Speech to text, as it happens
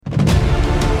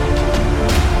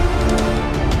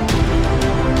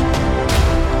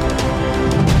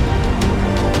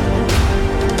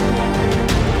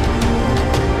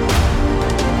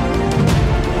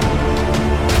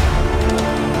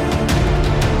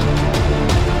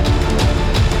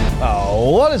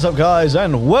What is up, guys,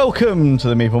 and welcome to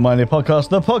the Meeple Minded Podcast,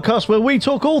 the podcast where we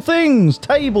talk all things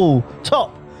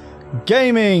tabletop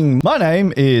gaming. My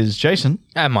name is Jason.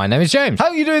 And my name is James. How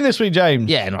are you doing this week, James?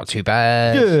 Yeah, not too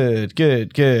bad.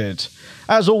 Good.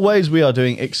 As always, we are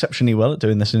doing exceptionally well at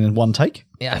doing this in one take.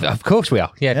 Yeah, of course we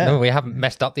are. Yeah. No, we haven't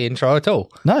messed up the intro at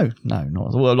all. No, not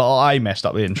well. I messed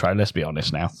up the intro, let's be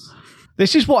honest now.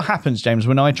 This is what happens, James,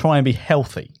 when I try and be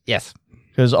healthy. Yes.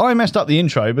 Because I messed up the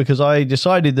intro because I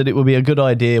decided that it would be a good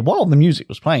idea, while the music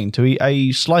was playing, to eat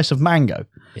a slice of mango.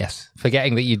 Yes.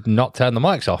 Forgetting that you'd not turn the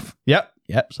mics off. Yep.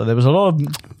 So there was a lot of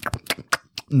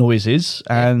noises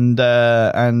and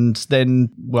then,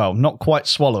 well, not quite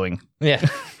swallowing. Yeah.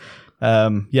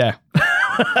 Yeah.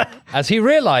 As he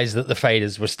realised that the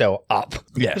faders were still up.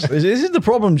 Yes. This is the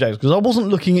problem, James, because I wasn't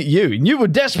looking at you, and you were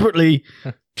desperately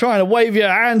trying to wave your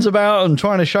hands about and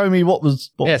trying to show me what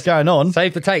was going on.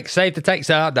 Save the takes.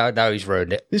 Oh, no, he's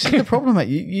ruined it. This is the problem, mate.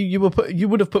 You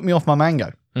would have put me off my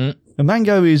mango. Mm. The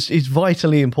mango is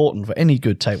vitally important for any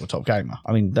good tabletop gamer.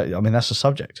 I mean, that's the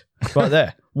subject right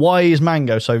there. Why is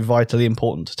mango so vitally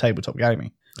important to tabletop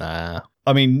gaming?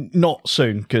 I mean, not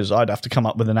soon, because I'd have to come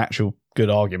up with an actual good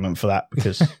argument for that,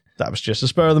 because that was just a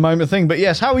spur of the moment thing. But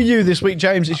yes, how are you this week,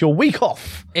 James? It's your week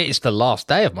off. It's the last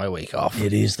day of my week off.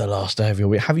 It is the last day of your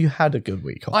week. Have you had a good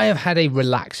week off? I have had a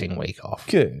relaxing week off.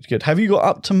 Good. Have you got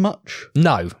up to much?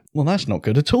 No. Well, that's not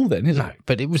good at all then, is it? No,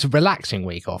 but it was a relaxing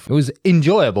week off. It was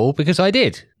enjoyable because I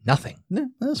did nothing. No,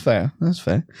 that's fair.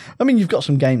 I mean, you've got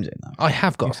some games in, though. I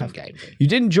have got some games. You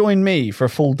didn't join me for a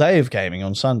full day of gaming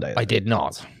on Sunday, though. I did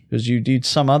not. Because you did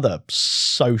some other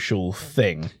social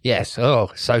thing. Yes.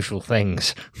 Social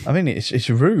things. I mean, it's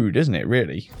rude, isn't it,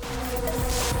 really?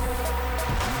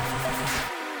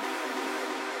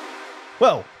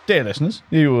 Well, dear listeners,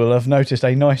 you will have noticed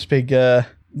a nice big, a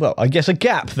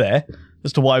gap there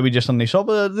as to why we just suddenly stopped.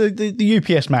 The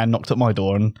UPS man knocked at my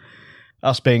door, and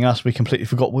us being us, we completely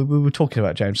forgot what we were talking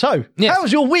about, James. So, yes.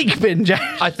 How's your week been, James?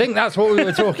 I think that's what we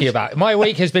were talking about. My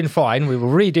week has been fine. We will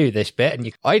redo this bit.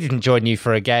 And I didn't join you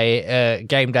for a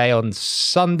game day on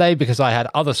Sunday because I had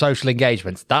other social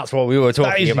engagements. That's what we were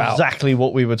talking about. Exactly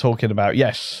what we were talking about.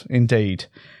 Yes, indeed.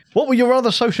 What were your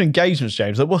other social engagements,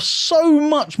 James, that were so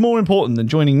much more important than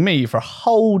joining me for a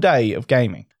whole day of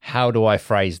gaming? How do I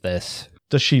phrase this?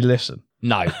 Does she listen?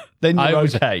 No. Then you're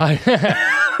okay.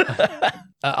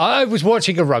 I was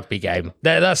watching a rugby game.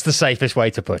 That's the safest way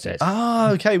to put it.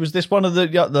 Ah, okay. Was this one of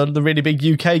the really big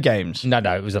UK games? No,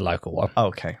 it was a local one.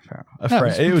 Okay, fair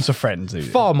enough. It was a friend.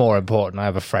 Far more important. I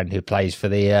have a friend who plays for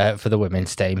the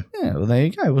women's team. Yeah, well, there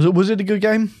you go. Was it a good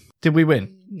game? Did we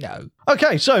win? No.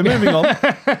 Okay, so moving on.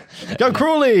 Go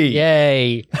Crawley!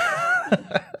 Yay.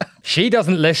 She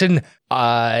doesn't listen.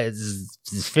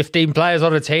 There's 15 players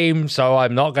on a team, so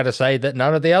I'm not going to say that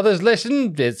none of the others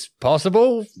listen. It's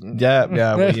possible. Yeah,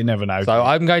 well, you never know. So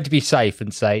I'm going to be safe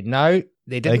and say, no,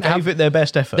 they gave it their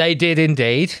best effort. They did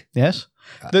indeed. Yes.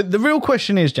 The real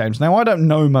question is, James, now I don't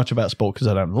know much about sport because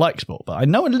I don't like sport, but I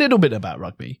know a little bit about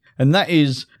rugby, and that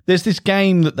is there's this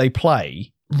game that they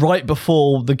play right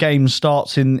before the game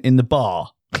starts in the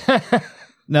bar.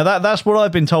 Now, that's what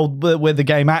I've been told where the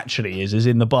game actually is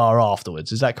in the bar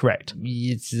afterwards. Is that correct?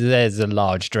 There's a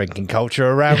large drinking culture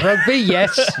around rugby.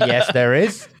 Yes, there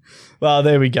is. Well,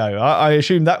 there we go. I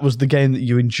assume that was the game that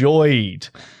you enjoyed.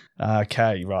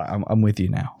 Okay, right. I'm with you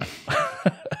now.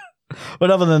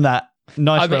 But other than that,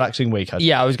 relaxing week.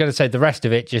 I was going to say the rest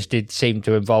of it just did seem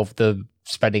to involve the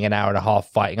spending an hour and a half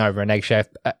fighting over an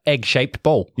egg-shaped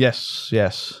ball. Yes.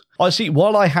 I see,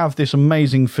 while I have this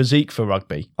amazing physique for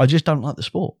rugby, I just don't like the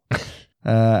sport.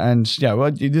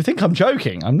 You think I'm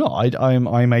joking? I'm not.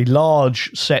 I'm a large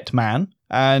set man,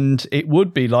 and it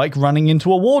would be like running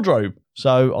into a wardrobe.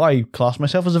 So I class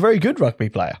myself as a very good rugby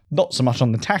player. Not so much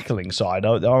on the tackling side.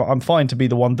 I'm fine to be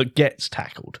the one that gets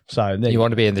tackled. So you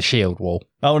want to be in the shield wall.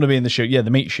 I want to be in the shield. Yeah,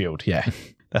 the meat shield. Yeah,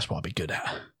 that's what I'd be good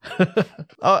at.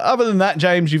 Other than that,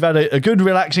 James, you've had a good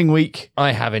relaxing week.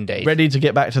 I have indeed. Ready to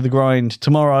get back to the grind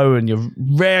tomorrow, and you're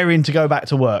raring to go back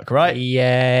to work, right?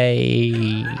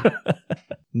 Yay.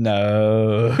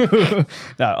 No.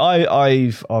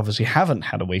 I obviously haven't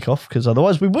had a week off because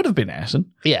otherwise we would have been at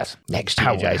Essen. Yes, next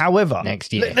year, Jason. However,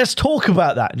 next year. Let's talk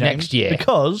about that, James, next year.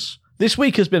 Because this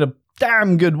week has been a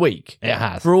damn good week. It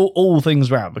has. For all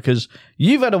things round, because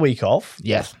you've had a week off.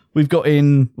 Yes. We've got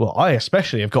I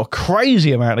especially have got a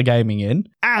crazy amount of gaming in.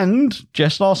 And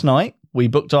just last night, we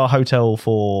booked our hotel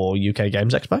for UK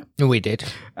Games Expo. We did.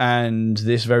 And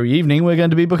this very evening, we're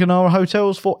going to be booking our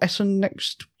hotels for Essen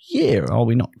next year, are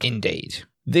we not? Indeed.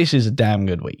 This is a damn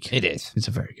good week. It is. It's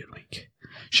a very good week.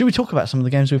 Should we talk about some of the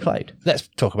games we played? Let's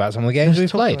talk about some of the games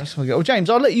we've played. Well, James,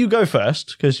 I'll let you go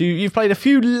first because you've played a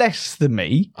few less than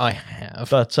me. I have.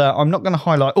 But I'm not going to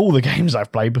highlight all the games I've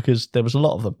played because there was a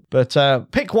lot of them. But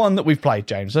pick one that we've played,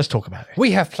 James. Let's talk about it.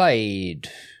 We have played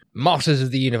Masters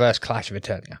of the Universe Clash of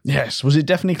Eternia. Yes. Was it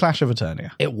definitely Clash of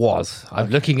Eternia? It was.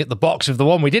 I'm looking at the box of the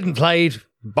one we didn't play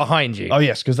behind you. Oh,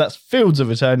 yes, because that's Fields of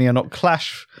Eternia, not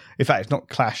Clash. In fact, it's not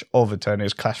Clash of Eternia,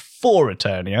 it's Clash for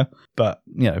Eternia. But,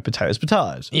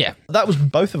 potatoes. Yeah. That was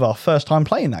both of our first time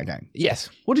playing that game. Yes.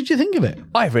 What did you think of it?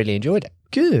 I really enjoyed it.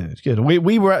 Good.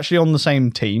 We were actually on the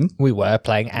same team. We were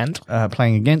playing Ant.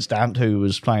 Playing against Ant, who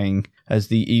was playing as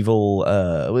the evil...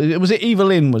 was it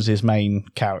Evelyn was his main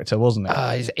character, wasn't it?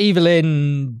 It's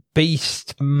Evelyn,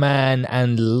 Beast Man,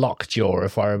 and Lockjaw,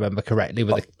 if I remember correctly,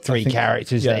 were the three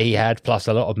characters that he had, plus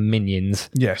a lot of minions.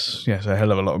 Yes, a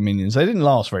hell of a lot of minions. They didn't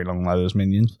last very long, though, those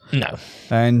minions. No.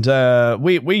 And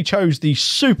we chose the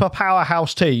super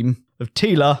powerhouse team of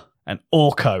Tila and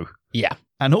Orko. Yeah.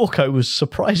 And Orko was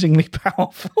surprisingly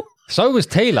powerful. So was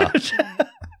Tila.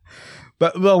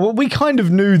 But, well, we kind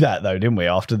of knew that, though, didn't we,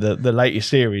 after the latest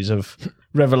series of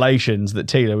revelations that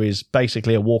Tila is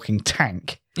basically a walking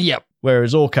tank. Yep.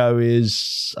 Whereas Orko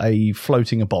is a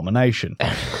floating abomination.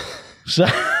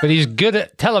 But he's good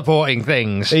at teleporting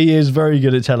things. He is very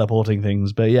good at teleporting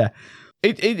things, but yeah.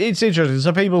 It's interesting.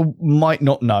 So people might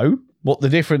not know what the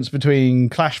difference between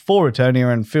Clash for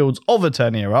Eternia and Fields of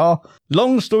Eternia are.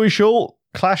 Long story short,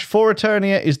 Clash for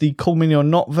Eternia is the Call Me or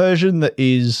Not version that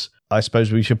is... I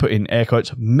suppose we should put in air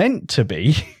quotes, meant to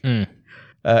be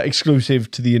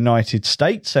exclusive to the United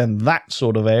States and that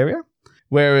sort of area.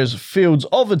 Whereas Fields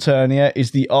of Eternia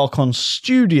is the Archon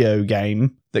Studio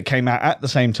game that came out at the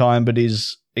same time but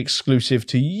is exclusive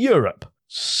to Europe.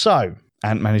 So,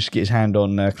 Ant managed to get his hand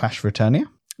on Clash for Eternia.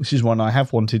 This is one I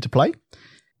have wanted to play.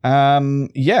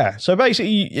 So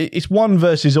basically it's one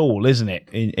versus all, isn't it,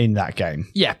 in that game?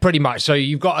 Yeah, pretty much. So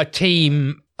you've got a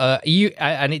team...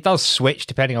 and it does switch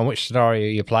depending on which scenario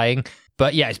you're playing.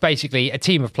 But yeah, it's basically a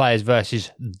team of players versus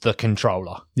the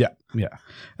controller. Yeah.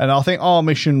 And I think our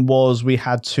mission was we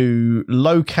had to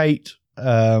locate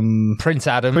Prince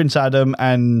Adam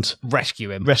and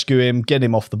rescue him, get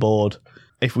him off the board.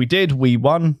 If we did, we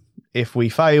won. If we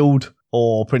failed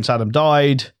or Prince Adam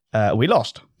died, we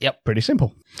lost. Yep. Pretty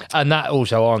simple. And that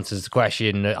also answers the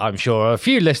question I'm sure a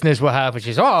few listeners will have, which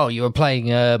is, you were playing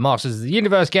Masters of the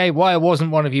Universe game. Why wasn't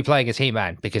one of you playing as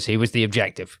He-Man? Because he was the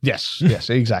objective. Yes,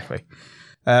 exactly.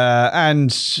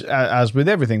 And as with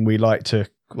everything, we like to,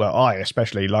 I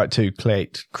especially like to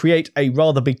create a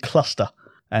rather big cluster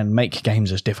and make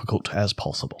games as difficult as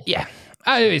possible. Yeah.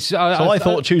 I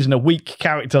thought choosing a weak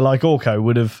character like Orko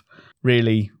would have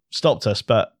really stopped us,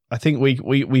 but I think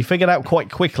we figured out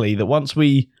quite quickly that once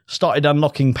we started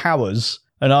unlocking powers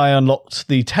and I unlocked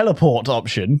the teleport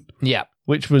option,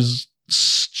 which was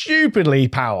stupidly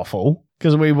powerful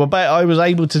because I was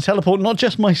able to teleport not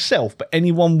just myself, but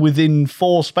anyone within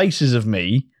 4 spaces of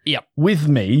me, with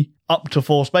me, up to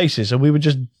 4 spaces. So we were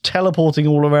just teleporting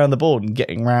all around the board and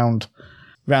getting round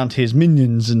his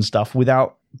minions and stuff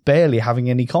without barely having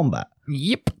any combat.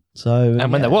 Yep. So,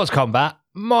 and when there was combat,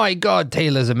 my God,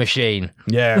 Taylor's a machine.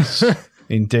 Yes,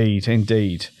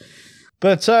 indeed.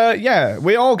 But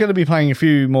we are going to be playing a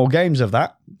few more games of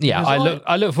that. Yeah,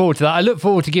 I look forward to that. I look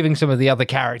forward to giving some of the other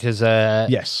characters a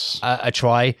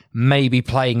try, maybe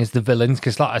playing as the villains,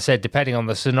 because like I said, depending on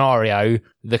the scenario,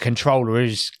 the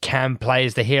controllers can play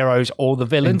as the heroes or the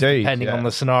villains, depending on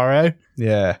the scenario.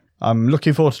 Yeah, I'm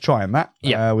looking forward to trying that.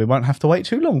 Yeah, we won't have to wait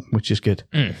too long, which is good.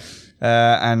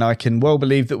 And I can well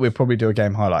believe that we'll probably do a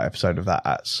game highlight episode of that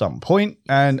at some point.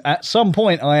 And at some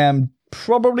point, I am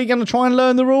probably going to try and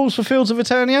learn the rules for Fields of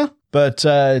Eternia. But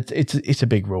it's a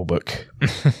big rule book,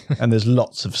 and there's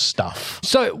lots of stuff.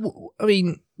 So, I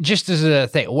mean, just as a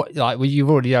thing, you've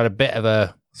already done a bit of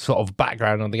a sort of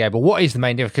background on the game, but what is the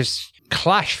main difference? Because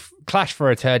Clash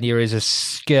for Eternia is a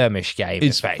skirmish game.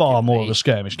 It's far more of a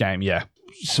skirmish game, yeah.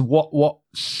 So what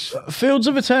Fields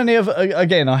of Eternia,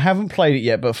 again, I haven't played it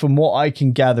yet, but from what I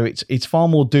can gather, it's far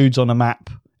more dudes on a map,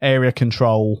 area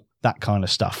control, that kind of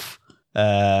stuff.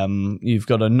 You've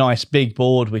got a nice big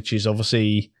board, which is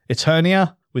obviously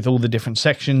Eternia, with all the different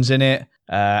sections in it,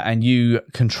 and you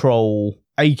control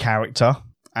a character,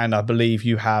 and I believe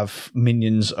you have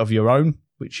minions of your own,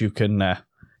 which you can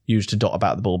use to dot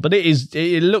about the board. But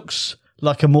it looks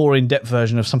like a more in-depth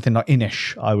version of something like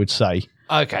Inish, I would say.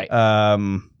 Okay.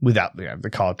 Without the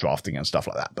card drafting and stuff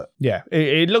like that. But yeah,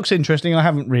 it looks interesting. I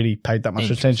haven't really paid that much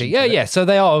attention to it. Yeah. So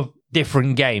they are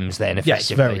different games then, effectively. Yes,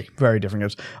 very, very different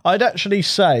games. I'd actually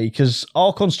say, because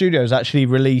Archon Studios actually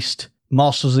released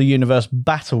Masters of the Universe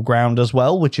Battleground as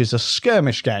well, which is a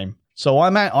skirmish game. So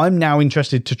I'm now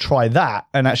interested to try that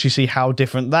and actually see how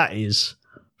different that is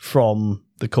from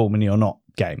the Cool Mini or Not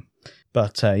game.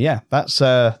 But that's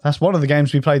one of the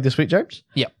games we played this week, James.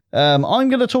 Yep. I'm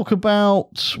going to talk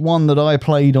about one that I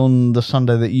played on the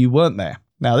Sunday that you weren't there.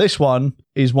 Now, this one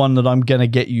is one that I'm going to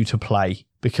get you to play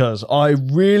because I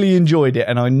really enjoyed it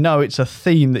and I know it's a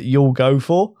theme that you'll go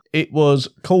for. It was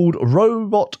called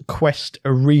Robot Quest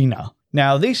Arena.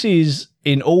 Now, this is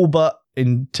in all but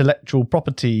intellectual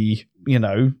property,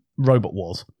 Robot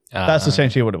Wars. That's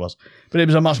essentially what it was. But it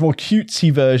was a much more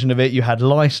cutesy version of it. You had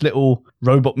nice little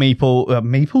robot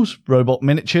robot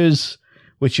miniatures,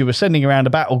 which you were sending around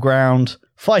a battleground,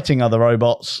 fighting other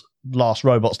robots. Last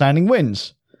robot standing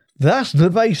wins. That's the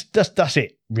base. That's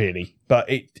it, really. But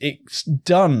it's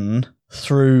done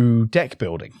through deck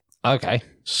building. Okay.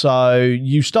 So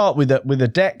you start with a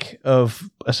deck of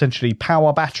essentially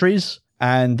power batteries,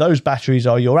 and those batteries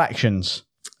are your actions.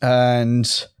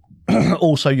 And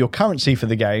also your currency for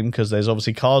the game, because there's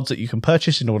obviously cards that you can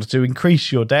purchase in order to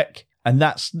increase your deck. And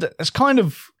that's kind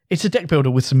of, it's a deck builder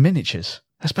with some miniatures.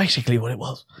 That's basically what it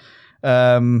was.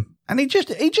 And it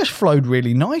just flowed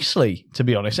really nicely, to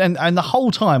be honest. And the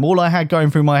whole time, all I had going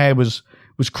through my head was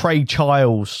Craig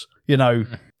Childs,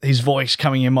 his voice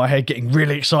coming in my head, getting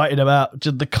really excited about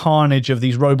the carnage of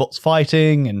these robots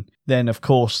fighting. And then, of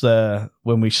course,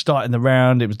 when we start in the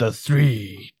round, it was the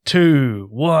 3, 2,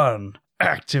 1,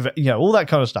 activate, all that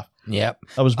kind of stuff. Yep.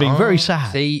 I was being very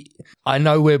sad. See, I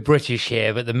know we're British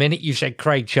here, but the minute you said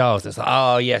Craig Charles, it's like,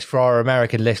 oh, yes, for our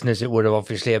American listeners, it would have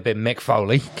obviously been Mick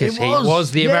Foley, because he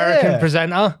was the American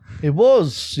presenter. It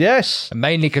was, yes. And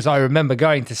mainly because I remember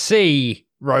going to see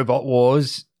Robot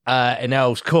Wars in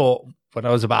Earl's Court when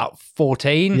I was about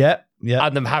 14. Yeah.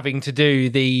 And them having to do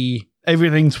the...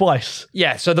 everything twice.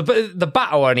 Yeah, so the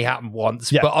battle only happened once,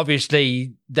 but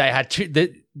obviously they had two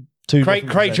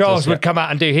Craig Charles would come out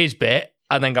and do his bit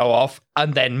and then go off,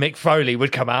 and then Mick Foley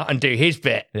would come out and do his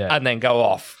bit and then go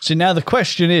off. So now the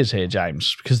question is here,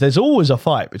 James, because there's always a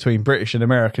fight between British and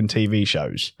American TV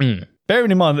shows.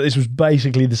 Bearing in mind that this was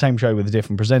basically the same show with a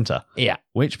different presenter. Yeah.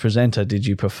 Which presenter did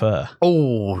you prefer?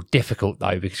 Oh, difficult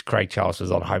though, because Craig Charles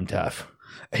was on home turf.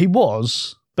 He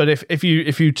was, but if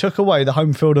you took away the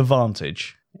home field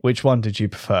advantage, which one did you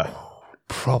prefer?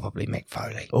 Probably Mick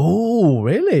Foley. Oh,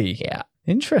 really? Yeah.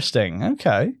 Interesting.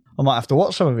 Okay. I might have to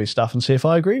watch some of his stuff and see if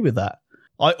I agree with that.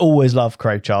 I always love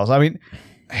Craig Charles. I mean,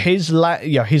 his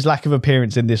lack of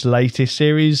appearance in this latest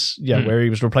series, where he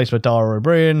was replaced by Dara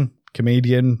O'Brien,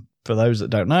 comedian, for those that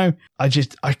don't know,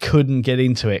 I couldn't get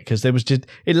into it because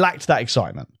it lacked that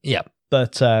excitement. Yeah.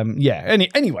 But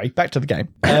anyway, back to the game.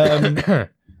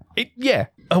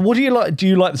 What do you like? Do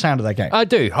you like the sound of that game? I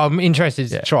do. I'm interested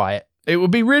to try it. It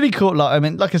would be really cool.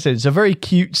 Like I said, it's a very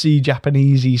cutesy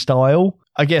Japanesey style.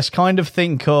 I guess kind of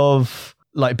think of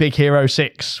like Big Hero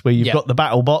 6, where you've got the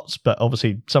battle bots, but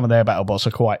obviously some of their battle bots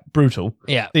are quite brutal.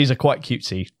 Yeah. These are quite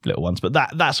cutesy little ones, but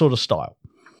that sort of style.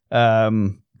 But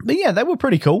yeah, they were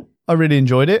pretty cool. I really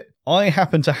enjoyed it. I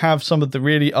happen to have some of the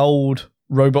really old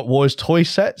Robot Wars toy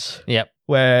sets. Yep.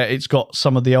 Where it's got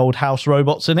some of the old house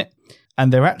robots in it.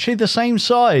 And they're actually the same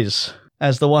size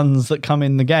as the ones that come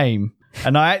in the game.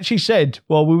 And I actually said,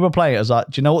 while we were playing it, I was like,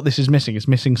 do you know what this is missing? It's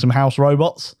missing some house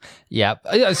robots. Yeah.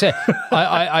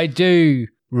 I do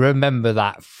remember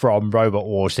that from Robot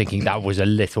Wars, thinking that was a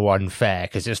little unfair,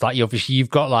 because it's like, obviously you've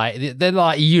got they're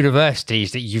like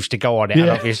universities that used to go on it, and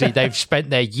obviously they've spent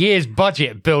their year's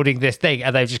budget building this thing,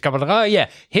 and they've just come like, oh yeah,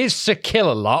 here's to kill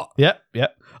a lot. Yep.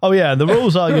 Oh yeah, the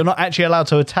rules are you're not actually allowed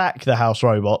to attack the house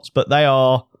robots, but they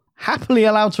are happily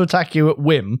allowed to attack you at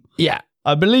whim. Yeah.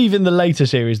 I believe in the later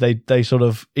series, they sort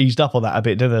of eased up on that a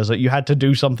bit, didn't they? That you had to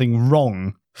do something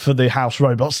wrong for the house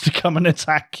robots to come and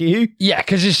attack you. Yeah,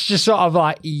 because it's just sort of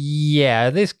like,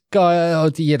 this guy,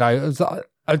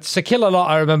 To Kill a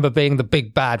Lot, I remember being the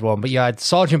big bad one, but you had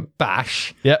Sergeant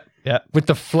Bash. Yep. With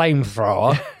the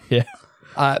flamethrower. Yeah.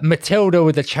 Matilda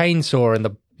with the chainsaw in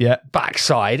the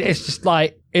backside. It's just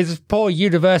like, it's poor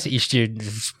university students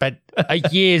who spent a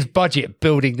year's budget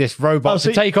building this robot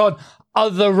to take on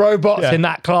other robots in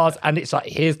that class, and it's like,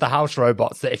 here's the house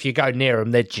robots that if you go near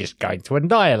them, they're just going to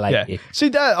annihilate you. See,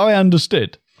 that I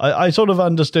understood. I sort of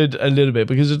understood a little bit,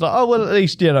 because it's like, oh, well, at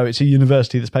least, it's a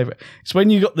university that's paid for it. It's when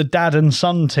you got the dad and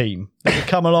son team that would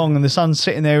come along, and the son's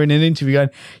sitting there in an interview going,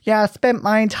 I spent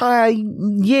my entire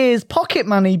year's pocket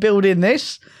money building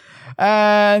this.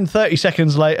 And 30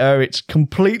 seconds later, it's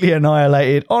completely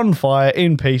annihilated, on fire,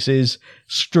 in pieces,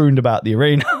 strewn about the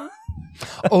arena.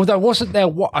 Although, wasn't there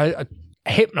a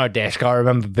Hypnodisc, I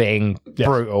remember being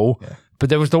brutal. Yeah. But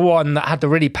there was the one that had the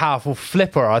really powerful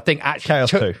flipper. I think actually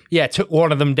took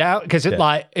one of them down because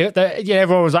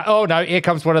everyone was like, "Oh no, here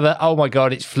comes one of the oh my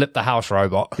god, it's Flip the House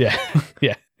robot." Yeah,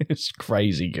 yeah, it's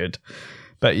crazy good.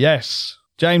 But yes,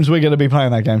 James, we're going to be playing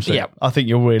that game soon. Yeah, I think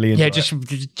you'll really enjoy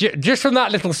it. Just from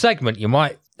that little segment, you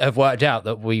might have worked out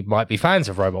that we might be fans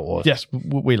of Robot Wars. Yes,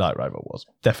 we like Robot Wars,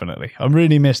 definitely. I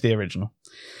really miss the original.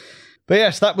 But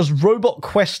yes, that was Robot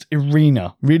Quest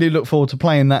Arena. Really look forward to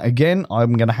playing that again.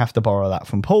 I'm going to have to borrow that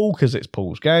from Paul because it's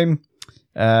Paul's game.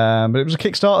 But it was a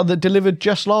Kickstarter that delivered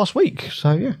just last week.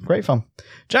 So yeah, great fun.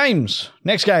 James,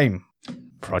 next game.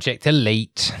 Project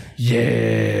Elite.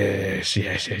 Yes.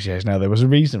 Now, there was a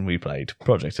reason we played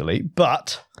Project Elite.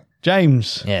 But,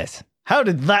 James. Yes. How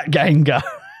did that game go?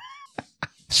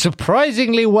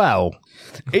 Surprisingly well.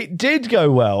 It did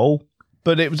go well.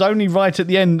 But it was only right at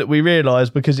the end that we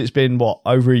realised, because it's been,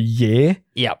 over a year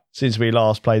since we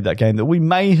last played that game, that we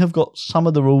may have got some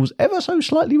of the rules ever so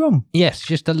slightly wrong. Yes,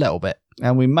 just a little bit.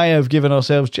 And we may have given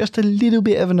ourselves just a little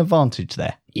bit of an advantage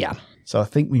there. Yeah. So I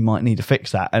think we might need to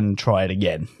fix that and try it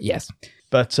again. Yes.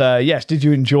 But yes, did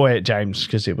you enjoy it, James?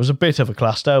 Because it was a bit of a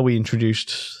cluster. We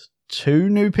introduced 2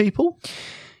 new people.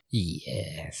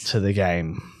 Yes. To the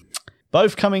game.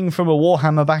 Both coming from a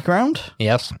Warhammer background.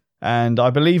 Yes. And I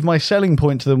believe my selling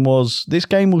point to them was, this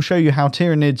game will show you how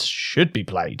Tyranids should be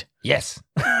played. Yes.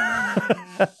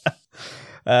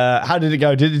 How did it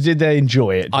go? Did they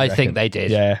enjoy it? I think they did.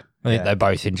 Yeah. I think they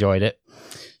both enjoyed it.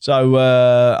 So,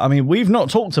 we've not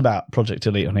talked about Project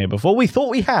Elite on here before. We thought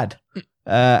we had.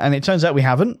 And it turns out we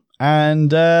haven't.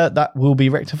 And that will be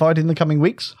rectified in the coming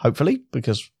weeks, hopefully,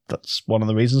 because that's one of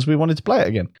the reasons we wanted to play it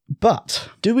again. But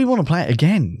do we want to play it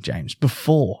again, James,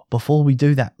 before we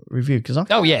do that review? Because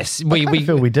yes, we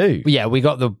feel we do. Yeah, we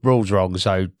got the rules wrong,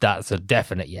 so that's a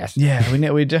definite yes.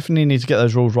 Yeah, we definitely need to get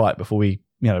those rules right before we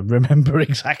remember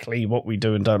exactly what we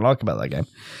do and don't like about that game.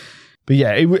 But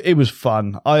yeah, it was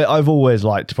fun. I've always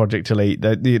liked Project Elite,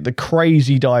 the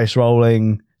crazy dice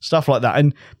rolling, stuff like that.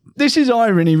 And this is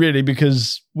irony, really,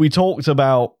 because we talked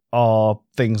about our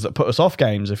things that put us off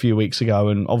games a few weeks ago,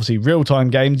 and obviously real-time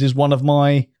games is one of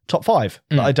my top 5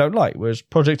 that I don't like, whereas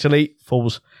Project Elite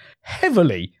falls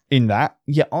heavily in that.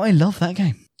 Yeah, I love that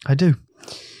game. I do.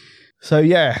 So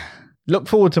yeah, look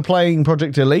forward to playing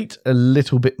Project Elite a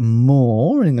little bit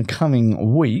more in the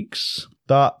coming weeks.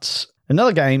 But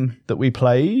another game that we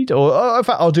played, or in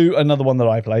fact, I'll do another one that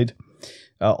I played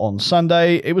on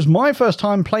Sunday. It was my first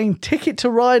time playing Ticket to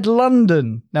Ride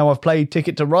London. Now, I've played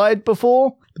Ticket to Ride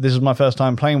before, but this is my first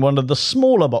time playing one of the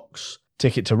smaller box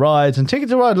Ticket to Rides. And Ticket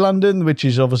to Ride London, which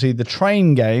is obviously the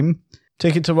train game,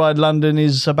 Ticket to Ride London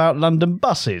is about London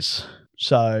buses.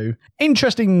 So,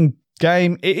 interesting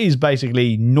game. It is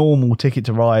basically normal Ticket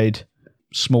to Ride,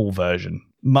 small version.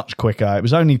 Much quicker. It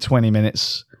was only 20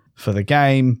 minutes for the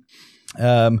game.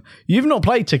 You've not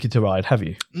played Ticket to Ride, have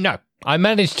you? No. I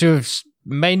managed to have...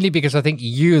 Mainly because I think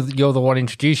you're the one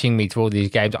introducing me to all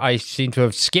these games. I seem to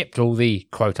have skipped all the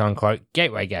quote-unquote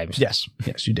gateway games. Yes,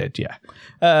 you did, yeah.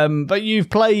 But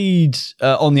you've played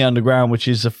On the Underground, which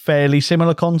is a fairly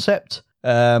similar concept.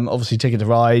 Obviously, Ticket to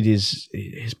Ride is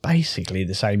basically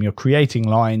the same. You're creating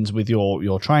lines with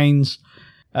your trains,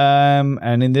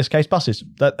 and in this case, buses.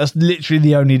 That's literally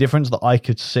the only difference that I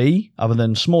could see, other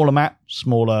than smaller map,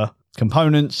 smaller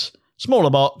components,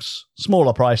 smaller box,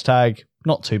 smaller price tag.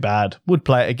 Not too bad. Would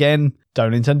play it again.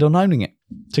 Don't intend on owning it.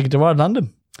 Ticket to Ride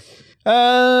London.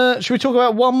 Should we talk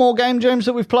about one more game, James,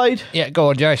 that we've played? Yeah, go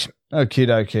on, Jace. Okie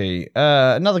dokie.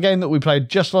 Another game that we played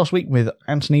just last week with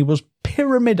Anthony was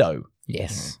Pyramido.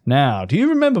 Yes. Now, do you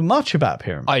remember much about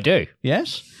Pyramido? I do.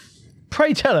 Yes?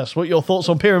 Pray tell us what your thoughts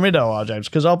on Pyramido are, James,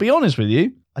 because I'll be honest with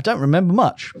you, I don't remember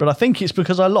much, but I think it's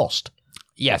because I lost.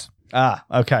 Yes. Ah,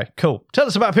 okay, cool. Tell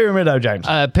us about Pyramido, James.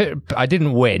 I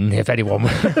didn't win, if anyone.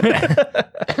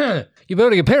 You're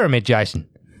building a pyramid, Jason.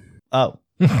 Oh,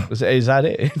 is that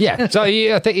it? Yeah. So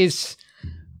I think it's.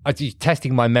 I'm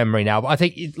testing my memory now, but I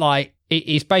think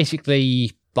it's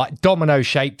basically like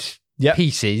domino-shaped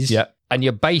pieces. Yeah. And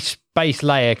your base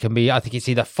layer can be, I think it's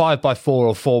either 5x4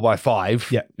 or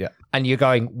 4x5. Yeah. And you're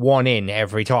going one in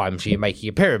every time, so you're making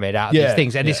a pyramid out of these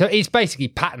things. And it's basically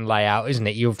pattern layout, isn't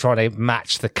it? You're trying to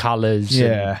match the colours.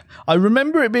 Yeah. I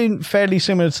remember it being fairly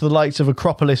similar to the likes of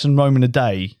Acropolis and Rome in a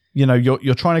Day. You know,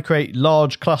 you're trying to create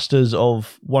large clusters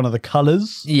of one of the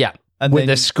colours. Yeah, and with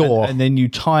the score. And then you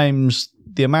times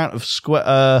the amount of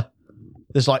square...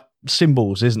 there's like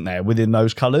symbols, isn't there, within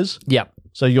those colours? Yeah.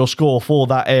 So your score for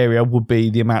that area would be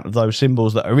the amount of those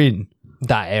symbols that are in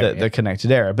that area, the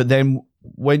connected area. But then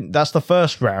when that's the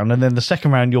first round, and then the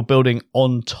second round you're building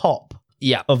on top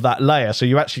of that layer. So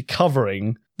you're actually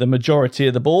covering the majority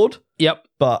of the board. Yep.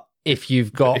 But if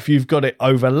you've got it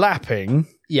overlapping,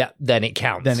 then it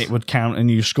counts. Then it would count, and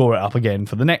you score it up again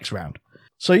for the next round.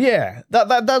 So yeah,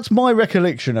 that's my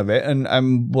recollection of it,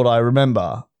 and what I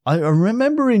remember. I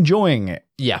remember enjoying it.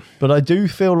 Yeah, but I do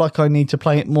feel like I need to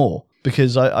play it more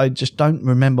because I just don't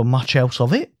remember much else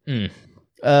of it.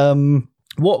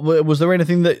 What was there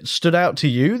anything that stood out to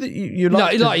you that you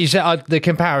liked? No, like you said, the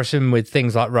comparison with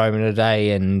things like Rome in a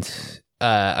Day and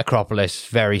Acropolis,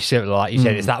 very similar. Like you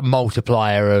said, it's that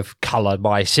multiplier of colour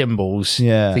by symbols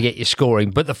to get your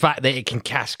scoring. But the fact that it can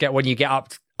cascade when you get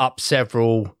up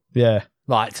several,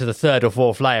 like to the third or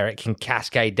fourth layer, it can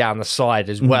cascade down the side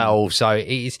as well. So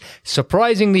it's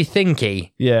surprisingly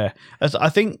thinky. Yeah, I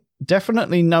think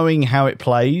definitely knowing how it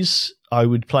plays, I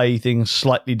would play things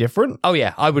slightly different. Oh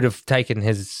yeah, I would have taken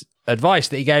his advice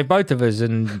that he gave both of us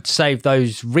and saved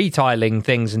those retiling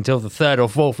things until the third or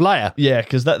fourth layer. Yeah,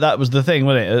 because that was the thing,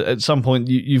 wasn't it? At some point,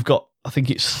 you've got, I think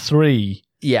it's 3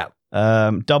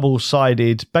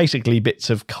 double-sided, basically bits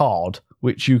of card,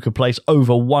 which you could place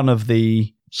over one of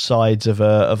the sides of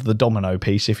the domino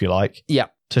piece, if you like,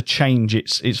 to change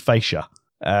its fascia.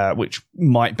 Which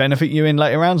might benefit you in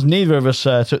later rounds. Neither of us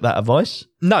took that advice.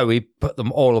 No, we put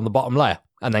them all on the bottom layer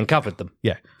and then covered them.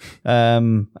 Yeah,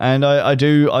 and I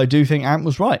do think Ant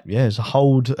was right. Yeah, there's a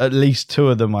hold at least 2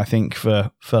 of them, I think,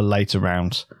 for later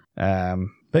rounds.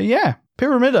 But yeah,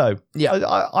 Pyramido. Yeah,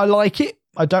 I like it.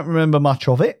 I don't remember much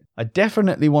of it. I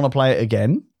definitely want to play it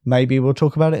again. Maybe we'll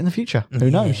talk about it in the future. Who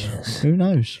knows? Yes. Who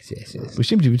knows? Yes. We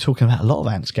seem to be talking about a lot of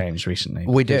Ants games recently.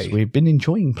 We do. We've been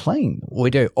enjoying playing them. We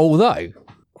do. Although,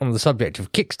 on the subject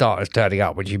of Kickstarters turning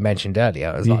up, which you mentioned earlier,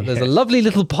 I was like, there's a lovely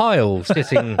little pile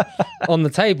sitting on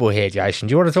the table here, Jason.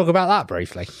 Do you want to talk about that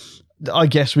briefly? I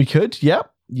guess we could.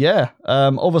 Yep. Yeah.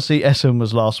 Obviously, Essen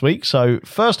was last week. So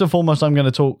first and foremost, I'm going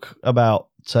to talk about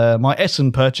my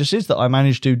Essen purchases that I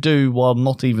managed to do while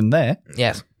not even there.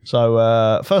 Yes.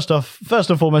 So first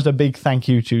and foremost, a big thank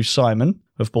you to Simon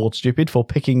of Board Stupid for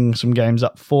picking some games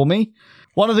up for me.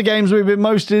 One of the games we've been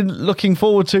most looking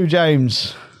forward to,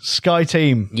 James, Sky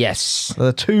Team. Yes.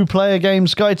 The 2-player game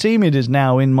Sky Team. It is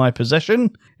now in my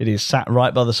possession. It is sat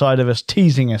right by the side of us,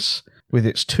 teasing us with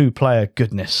its 2-player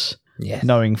goodness. Yes.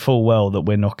 Knowing full well that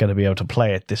we're not going to be able to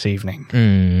play it this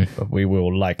evening. But we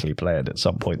will likely play it at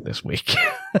some point this week.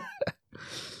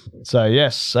 So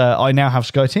yes, I now have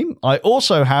Sky Team. I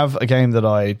also have a game that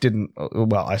I didn't.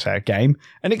 Well, I say a game,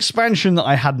 an expansion that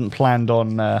I hadn't planned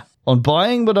on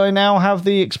buying, but I now have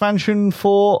the expansion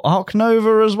for Ark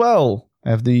Nova as well. I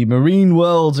have the Marine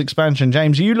Worlds expansion.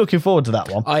 James, are you looking forward to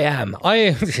that one? I am.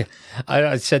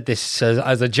 I said this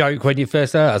as a joke when you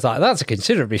first heard it. I was like, that's a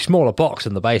considerably smaller box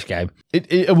than the base game.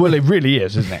 Well, it really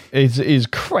is, isn't it? It is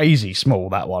crazy small,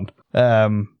 that one.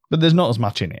 But there's not as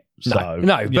much in it. So,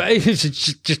 no, but it's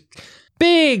just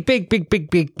big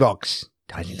box.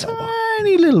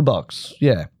 Tiny little box,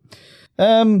 yeah.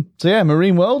 So yeah,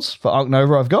 Marine Worlds for Ark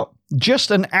Nova I've got. Just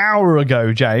an hour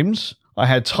ago, James, I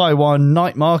had Taiwan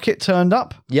Night Market turned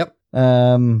up. Yep.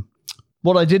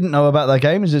 What I didn't know about that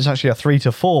game is it's actually a 3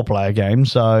 to 4 player game,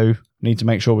 so need to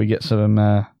make sure we get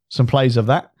some plays of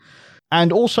that.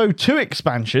 And also 2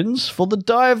 expansions for the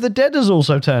Die of the Dead has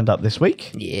also turned up this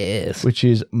week. Yes. Which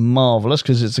is marvellous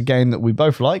because it's a game that we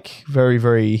both like. Very,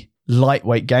 very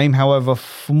lightweight game. However,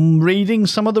 from reading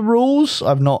some of the rules,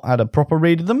 I've not had a proper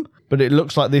read of them, but it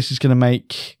looks like this is going to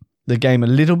make the game a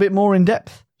little bit more in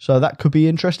depth. So that could be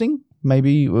interesting.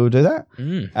 Maybe we'll do that.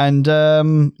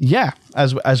 And yeah,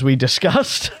 as we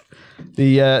discussed,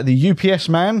 the UPS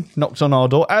man knocked on our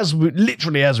door as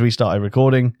we started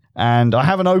recording. And I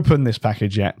haven't opened this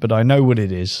package yet, but I know what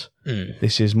it is.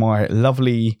 This is my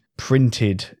lovely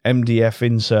printed MDF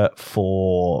insert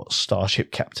for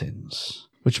Starship Captains.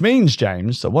 Which means,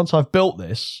 James, that once I've built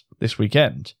this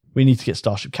weekend, we need to get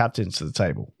Starship Captains to the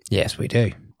table. Yes, we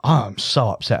do. I'm so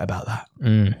upset about that.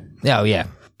 Oh, yeah.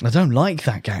 I don't like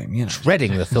that game. You know,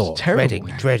 dreading the thought. Dreading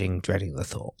the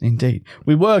thought. Indeed.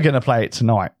 We were going to play it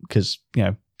tonight because, you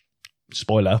know,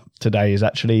 spoiler, today is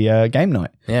actually game night.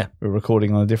 Yeah. We're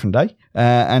recording on a different day.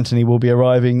 Anthony will be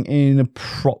arriving in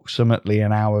approximately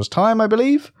an hour's time, I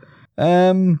believe.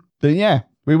 But yeah,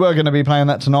 we were going to be playing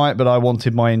that tonight, but I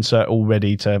wanted my insert all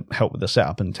ready to help with the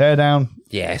setup and teardown.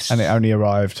 Yes. And it only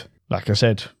arrived, like I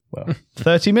said,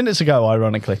 30 minutes ago,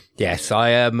 ironically. Yes,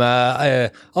 I am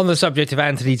on the subject of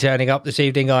Anthony turning up this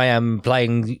evening. I am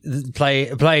playing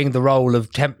the role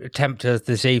of tempter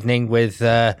this evening with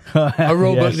a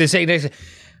rulebook this evening.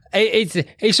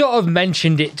 He sort of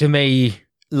mentioned it to me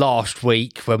last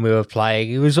week when we were playing.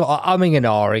 He was sort of umming and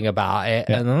ahhing about it,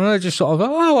 and I just sort of,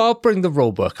 I'll bring the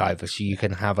rulebook over so you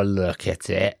can have a look at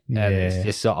it. And it's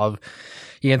just sort of,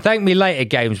 You can thank me later,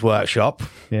 Games Workshop.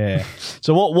 Yeah.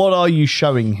 So what are you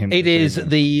showing him? It is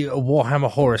the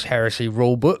Warhammer Horus Heresy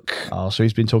rulebook. Oh, so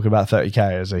he's been talking about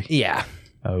 30k, has he? Yeah.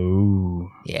 Oh.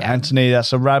 Yeah. Anthony,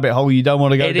 that's a rabbit hole you don't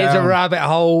want to go down. It is a rabbit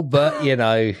hole, but, you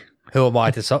know, who am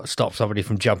I to stop somebody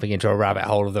from jumping into a rabbit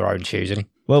hole of their own choosing?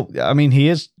 Well, I mean, he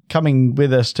is coming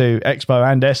with us to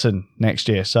Expo and Essen next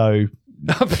year, so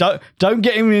don't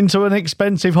get him into an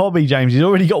expensive hobby, James. He's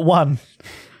already got one.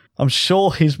 I'm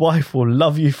sure his wife will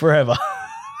love you forever.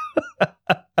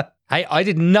 Hey, I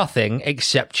did nothing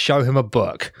except show him a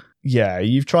book. Yeah,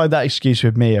 you've tried that excuse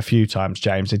with me a few times,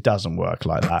 James. It doesn't work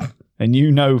like that. And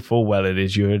you know full well it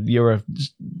is. You're a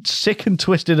sick and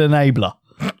twisted enabler,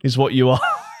 is what you are.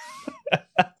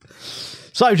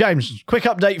 So, James, quick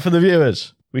update for the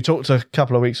viewers. We talked a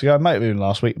couple of weeks ago, maybe even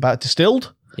last week, about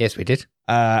Distilled. Yes, we did.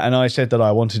 And I said that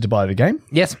I wanted to buy the game.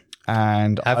 Yes.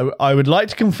 And I would like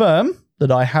to confirm that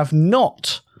I have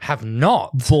not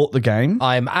bought the game.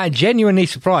 I'm genuinely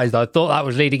surprised. I thought that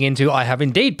was leading into I have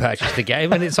indeed purchased the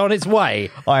game and it's on its way.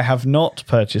 I have not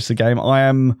purchased the game. I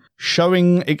am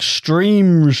showing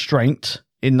extreme restraint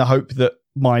in the hope that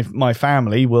my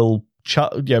family will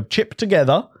chip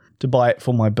together to buy it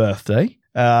for my birthday.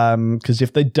 Because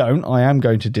if they don't, I am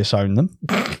going to disown them.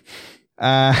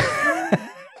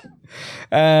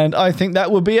 And I think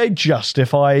that would be a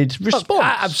justified response.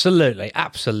 Absolutely.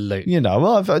 You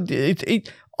know,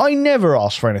 I never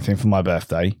ask for anything for my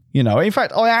birthday. You know, in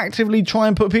fact, I actively try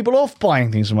and put people off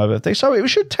buying things for my birthday. So it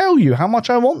should tell you how much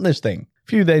I want this thing.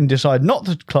 If you then decide not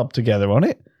to club together on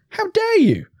it, how dare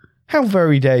you? How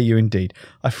very dare you indeed?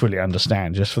 I fully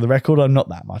understand. Just for the record, I'm not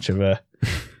that much of a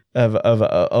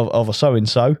so and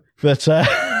so. But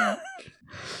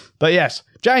but yes,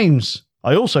 James.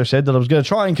 I also said that I was going to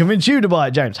try and convince you to buy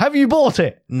it, James. Have you bought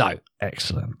it? No.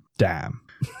 Excellent. Damn.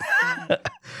 Do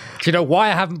you know why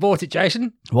I haven't bought it,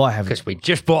 Jason? Why haven't? Because we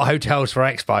just bought hotels for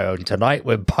Expo, and tonight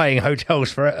we're buying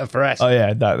hotels for us. Oh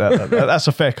yeah, that's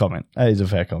a fair comment. That is a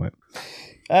fair comment.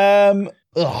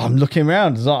 I'm looking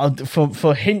around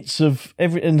for hints of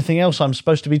anything else I'm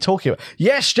supposed to be talking about.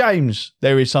 Yes, James,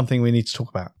 there is something we need to talk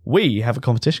about. We have a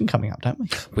competition coming up, don't we?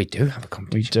 We do have a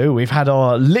competition. We do. We've had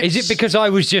our lips. Is it because I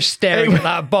was just staring at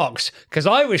that box? Because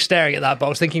I was staring at that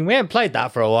box thinking, we haven't played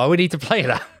that for a while. We need to play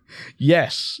that.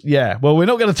 Yes. Yeah. Well, we're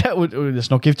not going to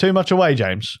let's not give too much away,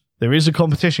 James. There is a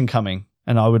competition coming,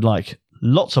 and I would like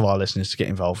lots of our listeners to get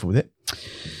involved with it.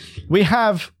 We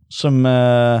have some...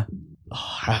 how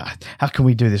can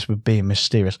we do this with being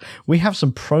mysterious? We have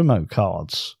some promo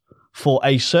cards for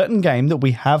a certain game that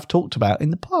we have talked about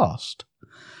in the past.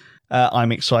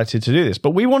 I'm excited to do this,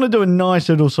 but we want to do a nice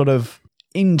little sort of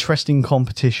interesting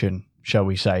competition, shall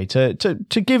we say, to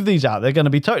give these out. They're going to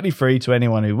be totally free to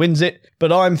anyone who wins it,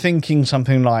 but I'm thinking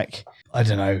something like, I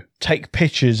don't know, take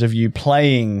pictures of you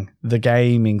playing the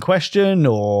game in question,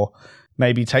 or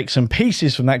maybe take some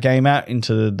pieces from that game out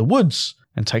into the woods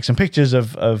and take some pictures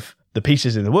of the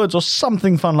pieces in the woods, or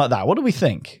something fun like that. What do we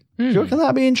think? Do you reckon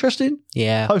that'd be interesting?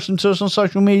 Yeah. Post them to us on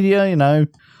social media, you know,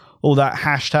 all that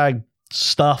hashtag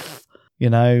stuff, you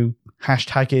know,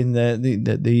 hashtagging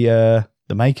the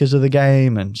makers of the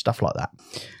game and stuff like that.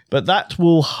 But that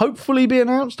will hopefully be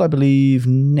announced, I believe,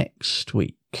 next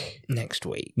week. Next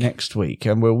week.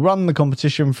 And we'll run the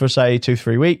competition for, say,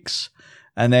 2-3 weeks.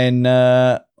 And then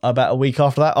about a week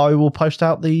after that, I will post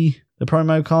out the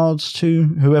promo cards to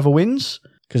whoever wins.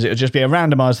 Because it'll just be a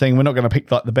randomised thing. We're not going to pick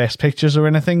like the best pictures or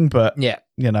anything, but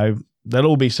you know, they'll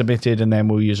all be submitted, and then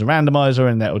we'll use a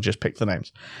randomizer, and that'll just pick the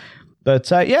names.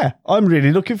 But yeah, I'm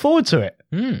really looking forward to it.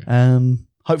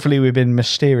 Hopefully, we've been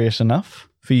mysterious enough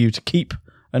for you to keep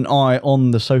an eye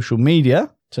on the social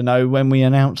media to know when we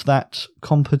announce that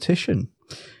competition.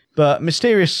 But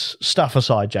mysterious stuff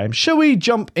aside, James, shall we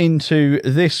jump into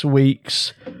this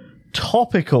week's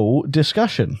topical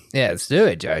discussion? Yeah, let's do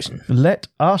it, Jason. Let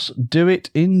us do it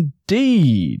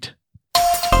indeed.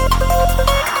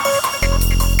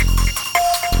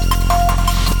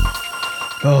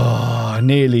 Oh,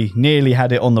 nearly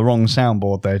had it on the wrong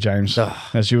soundboard there, James.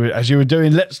 As you were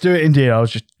doing, let's do it indeed. I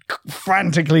was just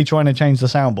frantically trying to change the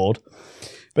soundboard.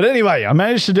 But anyway, I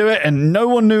managed to do it, and no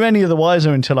one knew any of the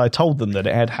wiser until I told them that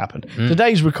it had happened.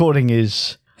 Today's recording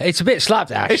is... It's a bit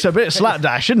slapdash. It's a bit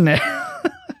slapdash, isn't it?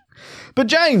 But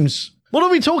James, what are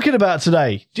we talking about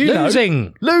today? Do you know?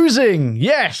 Losing,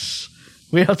 yes.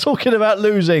 We are talking about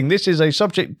losing. This is a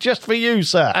subject just for you,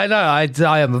 sir. I know,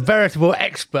 I am a veritable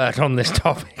expert on this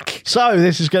topic. So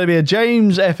this is going to be a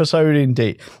James episode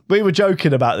indeed. We were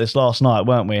joking about this last night,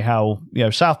 weren't we? How, you know,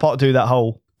 South Park do that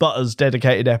whole Butters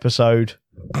dedicated episode.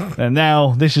 And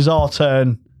now this is our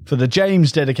turn for the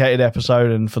James dedicated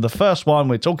episode, and for the first one,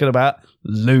 we're talking about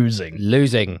losing.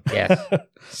 Losing, yes.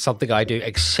 Something I do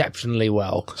exceptionally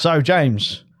well. So,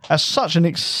 James, as such an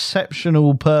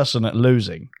exceptional person at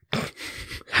losing,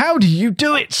 how do you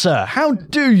do it, sir? How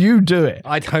do you do it?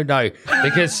 I don't know,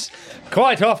 because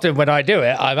quite often when I do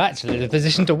it, I'm actually in a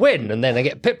position to win, and then I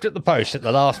get pipped at the post at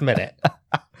the last minute.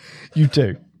 You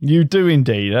do. You do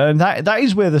indeed. And that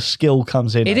is where the skill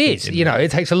comes in. It is. You know,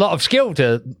 it takes a lot of skill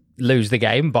to lose the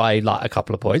game by like a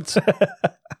couple of points.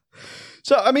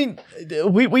 So, I mean,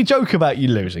 we joke about you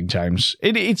losing, James.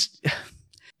 It's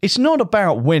not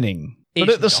about winning. But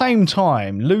at the same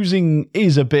time, losing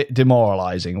is a bit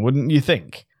demoralising, wouldn't you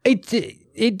think?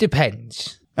 It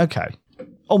depends. Okay.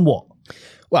 On what?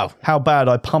 Well, how bad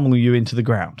I pummel you into the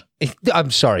ground.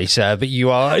 I'm sorry, sir, but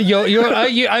are you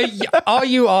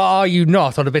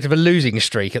not on a bit of a losing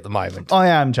streak at the moment? I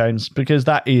am, James, because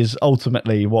that is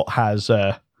ultimately what has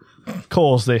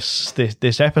caused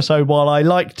this episode. While I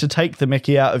like to take the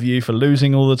mickey out of you for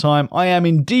losing all the time, I am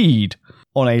indeed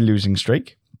on a losing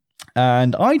streak.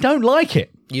 And I don't like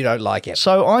it. You don't like it.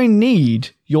 So I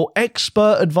need your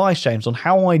expert advice, James, on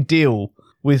how I deal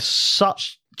with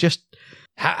such just...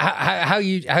 How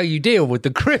you deal with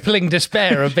the crippling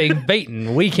despair of being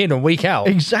beaten week in and week out.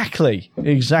 Exactly.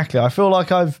 I feel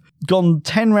like I've gone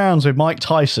 10 rounds with Mike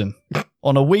Tyson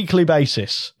on a weekly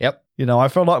basis. Yep. You know, I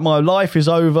feel like my life is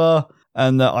over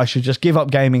and that I should just give up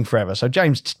gaming forever. So,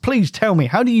 James, please tell me,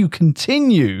 how do you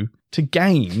continue to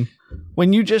game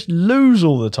when you just lose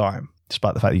all the time,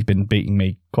 despite the fact that you've been beating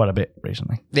me quite a bit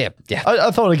recently? Yeah. I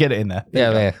thought I'd get it in there.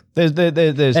 Yeah. There's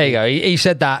there you go. He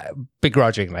said that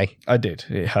begrudgingly. I did.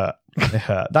 It hurt.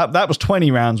 That was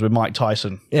 20 rounds with Mike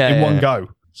Tyson in one go.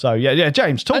 So, yeah,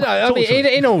 James, talk to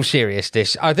me. In all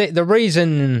seriousness, I think the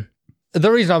reason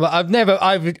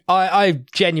I've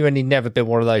genuinely never been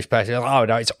one of those persons. Oh,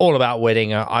 no, it's all about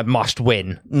winning. I must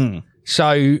win.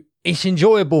 So it's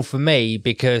enjoyable for me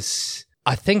because...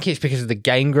 I think it's because of the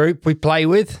game group we play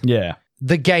with. Yeah.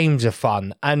 The games are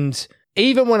fun. And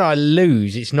even when I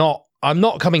lose, I'm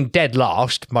not coming dead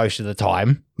last most of the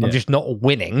time. Yeah. I'm just not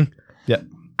winning. Yeah.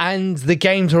 And the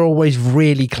games are always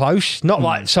really close. Not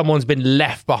like someone's been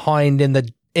left behind in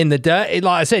the dirt.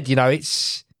 Like I said, you know,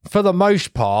 it's for the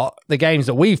most part, the games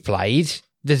that we've played,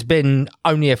 there's been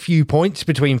only a few points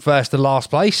between first and last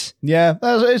place. Yeah,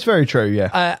 it's very true,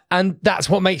 yeah. And that's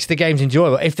what makes the games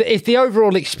enjoyable. If the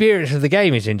overall experience of the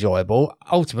game is enjoyable,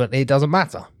 ultimately it doesn't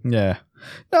matter. Yeah.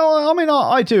 No, I mean,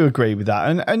 I do agree with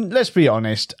that. And let's be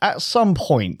honest, at some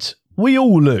point, we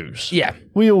all lose. Yeah.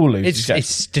 We all lose. It's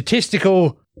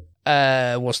statistical...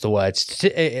 what's the word?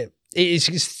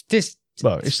 It's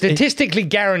statistically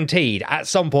guaranteed at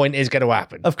some point is going to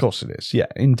happen. Of course it is, yeah,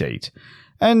 indeed.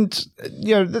 And,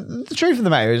 you know, the truth of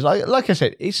the matter is, like I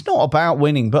said, it's not about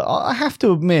winning, but I have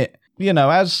to admit, you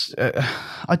know, as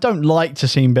I don't like to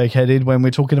seem big-headed when we're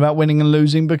talking about winning and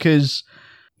losing because,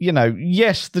 you know,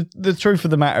 yes, the truth of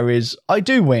the matter is I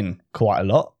do win quite a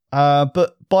lot,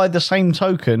 but by the same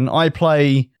token, I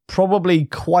play probably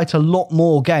quite a lot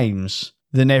more games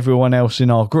than everyone else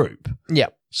in our group. Yeah.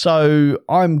 So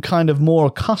I'm kind of more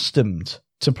accustomed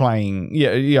to playing,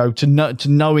 you know, to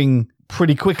knowing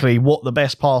pretty quickly what the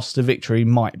best path to victory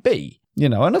might be, you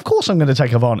know, and of course I'm going to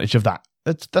take advantage of that.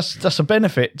 That's a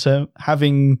benefit to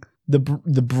having the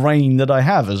brain that I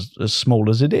have, as small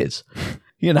as it is,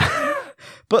 you know.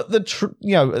 But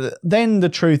then the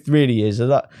truth really is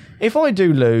that if I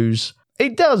do lose,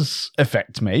 it does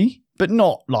affect me, but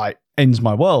not like ends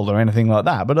my world or anything like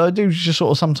that. But I do just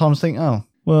sort of sometimes think, oh,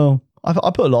 well, I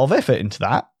put a lot of effort into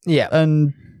that, yeah,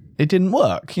 and it didn't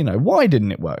work, you know, why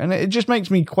didn't it work? And it just makes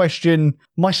me question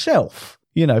myself,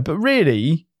 you know, but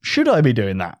really, should I be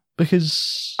doing that?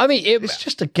 Because, I mean, it's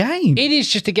just a game. It is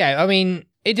just a game. I mean,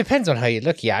 it depends on how you're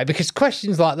looking at it, because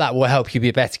questions like that will help you be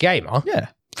a better gamer. Yeah.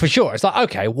 For sure. It's like,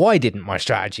 okay, why didn't my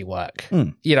strategy work?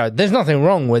 You know, there's nothing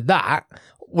wrong with that.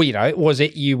 Well, you know, was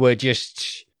it you were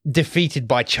just defeated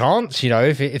by chance? You know,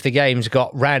 if the game's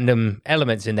got random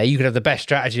elements in there, you could have the best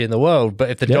strategy in the world, but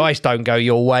if the dice don't go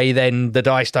your way, then the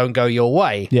dice don't go your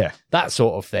way. Yeah. That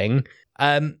sort of thing.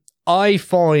 I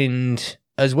find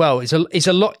as well, it's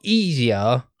a lot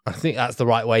easier, I think that's the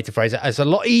right way to phrase it, it's a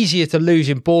lot easier to lose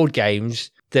in board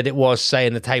games than it was, say,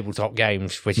 in the tabletop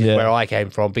games, which is where I came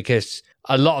from, because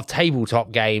a lot of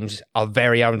tabletop games are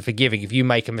very unforgiving. If you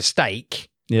make a mistake...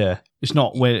 Yeah, it's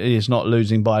not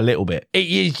losing by a little bit.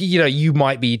 You know, you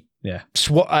might be,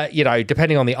 you know,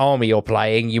 depending on the army you're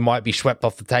playing, you might be swept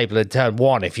off the table in turn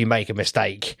one if you make a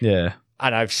mistake. Yeah,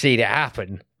 and I've seen it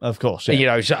happen. Of course, yeah. You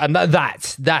know, so, and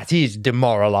that is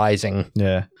demoralizing.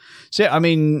 Yeah. So I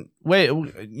mean,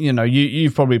 you know,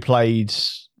 you've probably played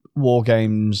war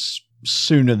games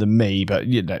sooner than me, but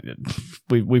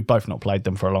we've both not played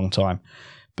them for a long time.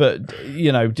 But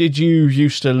did you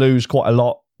used to lose quite a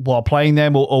lot while playing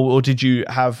them, or did you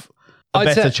have a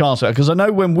better chance? Because I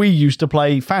know when we used to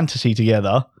play fantasy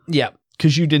together,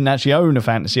 because you didn't actually own a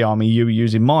fantasy army, you were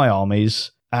using my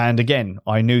armies, and again,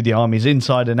 I knew the armies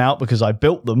inside and out because I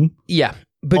built them. Yeah.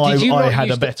 But I had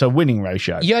a better winning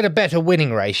ratio. You had a better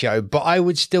winning ratio, but I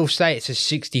would still say it's a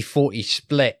 60-40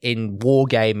 split in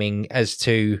wargaming as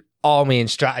to army and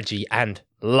strategy and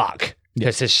luck.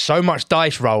 Because there's so much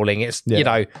dice rolling. It's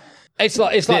it's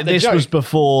like this was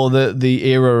before the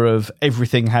era of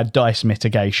everything had dice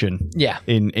mitigation. Yeah.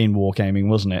 In wargaming,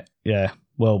 wasn't it? Yeah.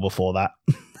 Well before that.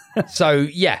 So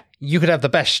you could have the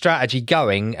best strategy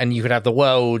going, and you could have the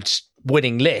world's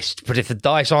winning list, but if the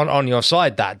dice aren't on your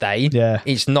side that day,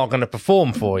 it's not going to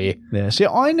perform for you. Yeah. See,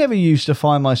 I never used to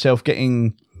find myself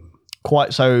getting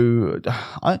quite so.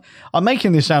 I'm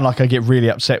making this sound like I get really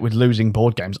upset with losing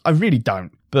board games. I really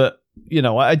don't. But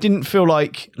I didn't feel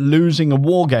like losing a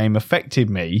war game affected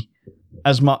me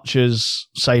as much as,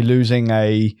 say, losing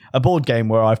a board game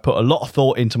where I've put a lot of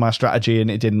thought into my strategy and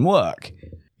it didn't work.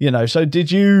 So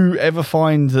did you ever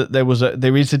find that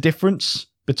there is a difference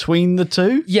between the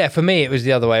two? Yeah, for me, it was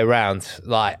the other way around.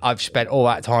 Like, I've spent all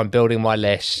that time building my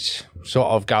list, sort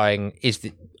of going,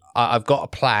 I've got a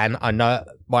plan. I know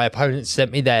my opponents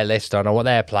sent me their list. I know what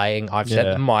they're playing. I've sent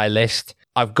them my list.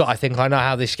 I think I know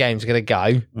how this game's going to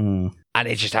go. And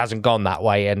it just hasn't gone that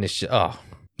way. And it's just,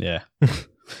 Yeah.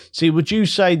 See, would you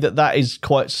say that is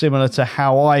quite similar to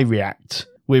how I react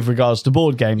with regards to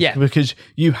board games? Yeah. Because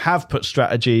you have put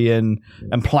strategy and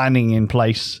planning in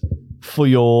place for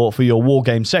your war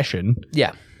game session.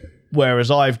 Yeah. Whereas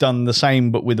I've done the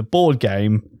same, but with a board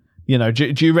game.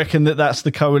 Do you reckon that's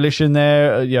the coalition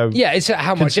there? Yeah, it's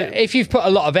how much. If you've put a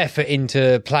lot of effort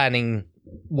into planning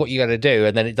what you're going to do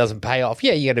and then it doesn't pay off,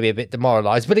 you're going to be a bit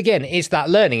demoralized. But again, it's that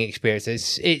learning experience.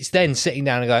 It's then sitting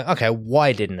down and going, okay,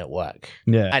 why didn't it work?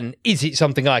 Yeah. And is it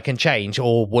something I can change,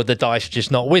 or were the dice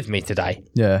just not with me today?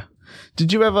 Yeah.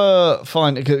 Did you ever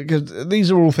find, because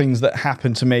these are all things that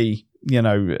happen to me,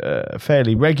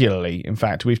 fairly regularly. In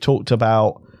fact, we've talked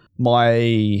about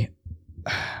my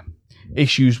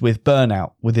issues with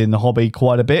burnout within the hobby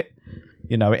quite a bit.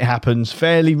 It happens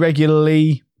fairly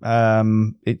regularly.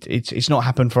 It's not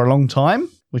happened for a long time,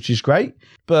 which is great.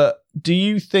 But do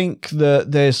you think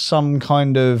that there's some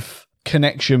kind of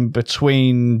connection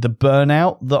between the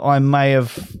burnout that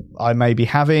I may be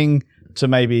having to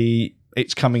maybe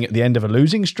it's coming at the end of a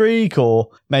losing streak, or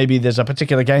maybe there's a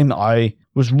particular game that I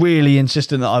was really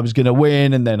insistent that I was going to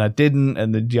win and then I didn't,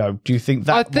 and then, do you think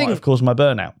that might have caused my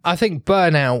burnout? I think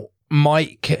burnout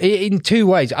might, in two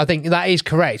ways. I think that is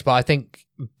correct, but I think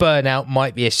burnout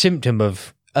might be a symptom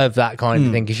of that kind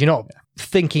of thing, because you're not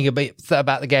thinking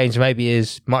about the games maybe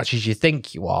as much as you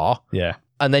think you are. Yeah.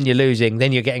 And then you're losing,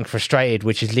 then you're getting frustrated,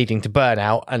 which is leading to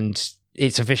burnout, and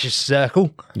it's a vicious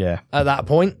circle. Yeah. At that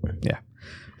point. Yeah.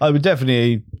 I would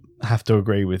definitely have to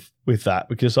agree with that,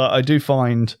 because I do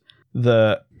find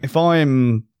that if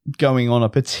I'm going on a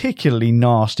particularly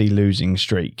nasty losing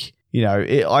streak,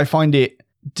 I find it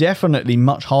definitely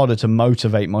much harder to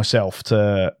motivate myself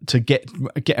to get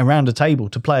around a table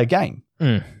to play a game.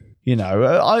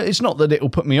 It's not that it will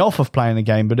put me off of playing a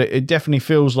game, but it definitely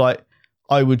feels like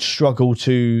I would struggle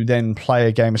to then play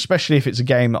a game, especially if it's a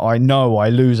game that I know I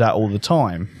lose at all the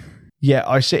time. Yet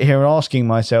I sit here asking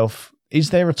myself, is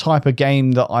there a type of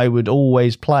game that I would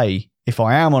always play if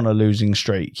I am on a losing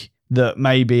streak that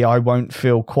maybe I won't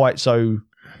feel quite so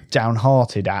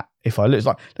downhearted at if I lose?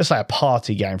 Like, let's say a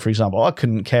party game, for example. I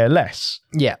couldn't care less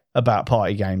about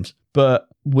party games. But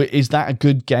is that a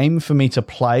good game for me to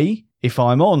play if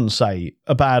I'm on, say,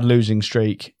 a bad losing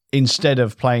streak, instead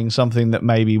of playing something that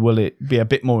maybe will it be a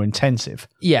bit more intensive?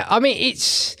 Yeah, I mean,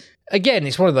 it's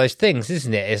one of those things,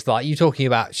 isn't it? It's like you're talking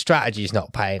about strategies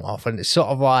not paying off, and it's sort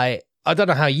of like, I don't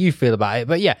know how you feel about it,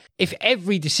 but yeah, if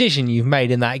every decision you've made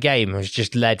in that game has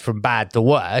just led from bad to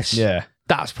worse,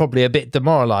 that's probably a bit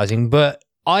demoralizing. But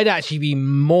I'd actually be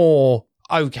more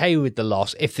okay with the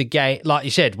loss if the game, like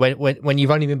you said, when you've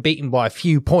only been beaten by a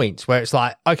few points, where it's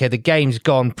like, okay, the game's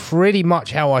gone pretty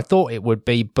much how I thought it would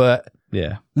be, but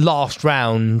last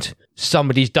round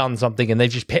somebody's done something and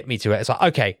they've just pipped me to it. It's like,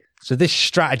 okay, so this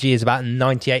strategy is about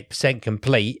 98%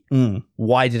 complete.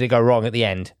 Why did it go wrong at the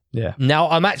end? Yeah. Now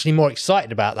I'm actually more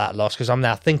excited about that loss, because I'm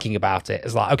now thinking about it.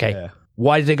 It's like, okay,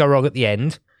 why did it go wrong at the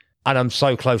end? And I'm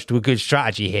so close to a good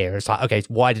strategy here. It's like, okay,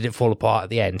 why did it fall apart at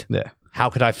the end? Yeah. How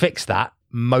could I fix that?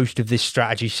 Most of this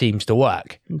strategy seems to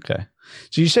work. Okay.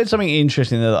 So you said something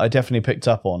interesting there that I definitely picked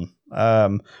up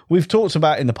on. We've talked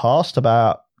about in the past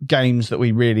about games that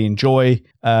we really enjoy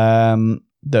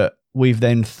that we've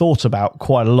then thought about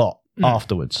quite a lot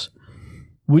afterwards.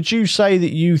 Would you say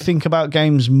that you think about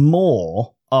games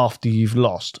more after you've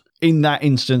lost? In that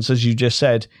instance, as you just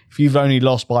said, if you've only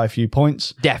lost by a few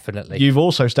points. Definitely. You've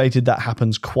also stated that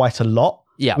happens quite a lot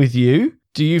with you.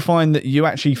 Do you find that you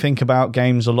actually think about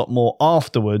games a lot more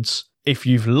afterwards if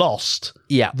you've lost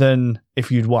than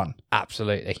if you'd won?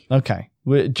 Absolutely. Okay.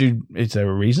 Is there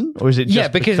a reason? Or is it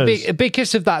just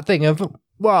because of that thing of,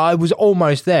 well, I was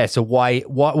almost there, so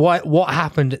what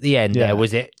happened at the end there?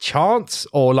 Was it chance,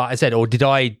 or like I said, or did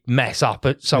I mess up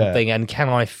at something, and can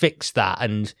I fix that?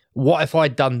 And what if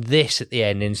I'd done this at the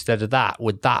end instead of that?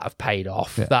 Would that have paid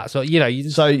off? That's what,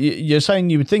 So you're saying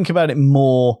you would think about it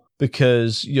more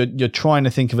because you're trying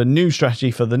to think of a new strategy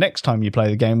for the next time you play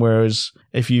the game, whereas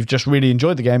if you've just really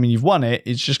enjoyed the game and you've won it,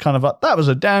 it's just kind of like, that was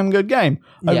a damn good game.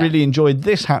 I really enjoyed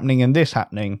this happening and this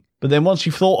happening. But then once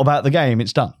you've thought about the game,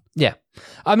 it's done. Yeah.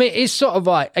 I mean, it's sort of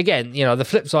like, again, the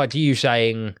flip side to you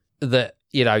saying that,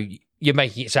 you're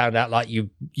making it sound out like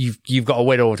you've got to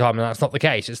win all the time, and that's not the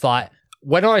case. It's like,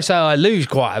 when I say I lose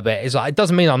quite a bit, it's like, it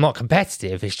doesn't mean I'm not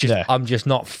competitive. It's just, I'm just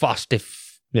not fussed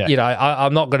if,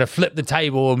 I'm not going to flip the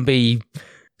table and be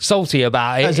salty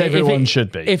about it. As everyone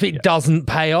should be. If it doesn't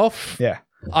pay off,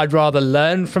 I'd rather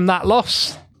learn from that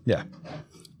loss. Yeah.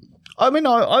 I mean,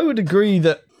 I would agree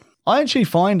that I actually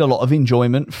find a lot of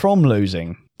enjoyment from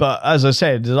losing. But as I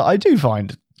said, I do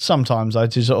find sometimes I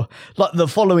just sort of, like the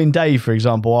following day, for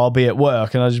example, I'll be at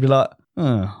work and I'll just be like,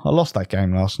 I lost that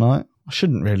game last night. I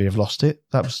shouldn't really have lost it.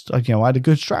 That was, I had a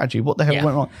good strategy. What the hell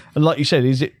went wrong? And like you said,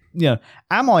 is it,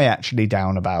 am I actually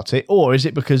down about it? Or is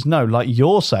it because, no, like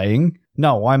you're saying,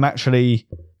 no, I'm actually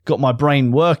got my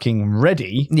brain working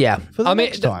ready for the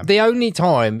next time. The only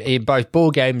time in both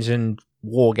board games and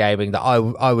wargaming that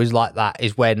I was like that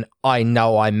is when I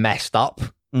know I messed up.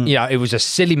 It was a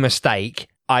silly mistake.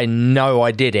 I know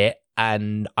I did it,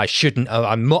 and I shouldn't.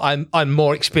 I'm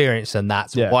more experienced than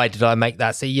that. So why did I make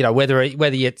that? So whether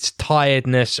it's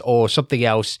tiredness or something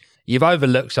else, you've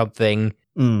overlooked something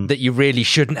that you really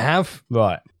shouldn't have,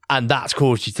 right? And that's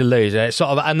caused you to lose. And it's sort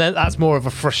of, and then that's more of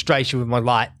a frustration with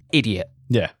my idiot.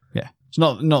 Yeah. It's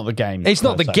not the game. It's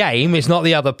not the game. It's not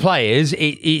the other players.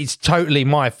 It's totally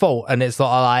my fault, and it's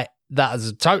not like that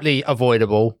is totally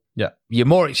avoidable. Yeah, you're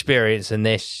more experienced than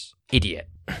this idiot.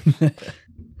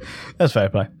 That's fair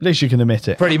play. At least you can admit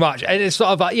it. Pretty much. And it's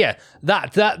sort of like,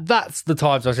 that's the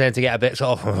times I tend to get a bit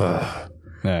sort of,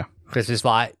 because it's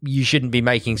like, you shouldn't be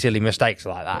making silly mistakes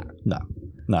like that.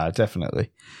 No,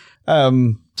 definitely.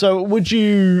 So would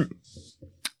you,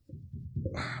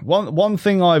 one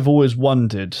thing I've always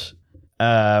wondered,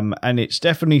 and it's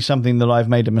definitely something that I've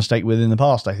made a mistake with in the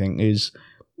past, I think, is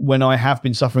when I have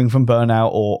been suffering from burnout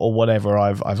or whatever,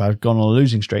 I've gone on a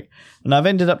losing streak, and I've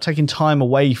ended up taking time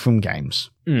away from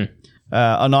games.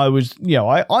 And I was,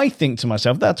 I think to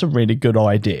myself, that's a really good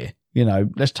idea.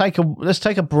 Let's take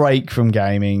a break from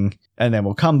gaming, and then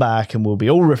we'll come back and we'll be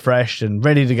all refreshed and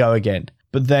ready to go again.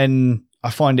 But then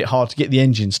I find it hard to get the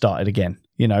engine started again,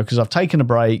 because I've taken a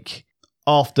break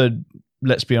after,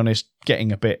 let's be honest,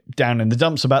 getting a bit down in the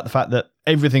dumps about the fact that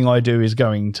everything I do is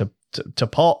going to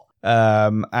pot. I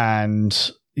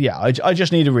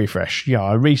just need a refresh,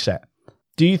 a reset.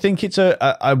 Do you think it's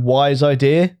a wise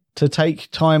idea to take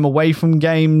time away from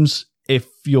games if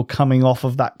you're coming off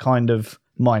of that kind of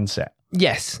mindset?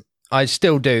 Yes, I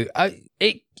still do.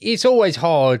 It's always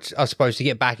hard, I suppose, to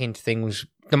get back into things,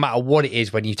 no matter what it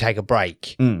is, when you take a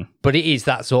break. But it is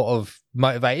that sort of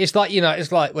motivate. It's like,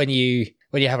 it's like when you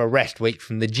have a rest week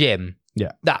from the gym.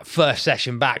 Yeah. That first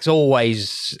session back's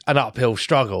always an uphill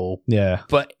struggle. Yeah.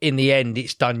 But in the end,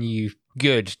 it's done you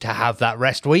good to have that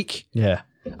rest week. Yeah.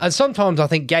 And sometimes I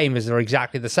think gamers are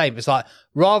exactly the same. It's like,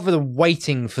 rather than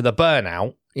waiting for the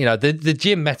burnout, the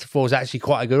gym metaphor is actually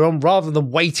quite a good one. Rather than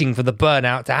waiting for the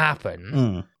burnout to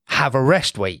happen, have a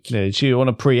rest week. Yeah, so you want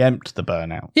to preempt the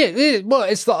burnout. Yeah, well,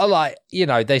 it's not like,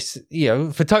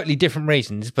 for totally different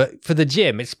reasons, but for the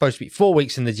gym, it's supposed to be 4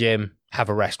 weeks in the gym, have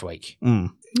a rest week.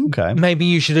 Okay. Maybe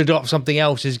you should adopt something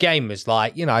else as gamers,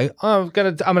 like, I'm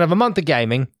gonna have a month of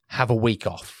gaming, have a week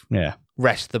off. Yeah.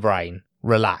 Rest the brain,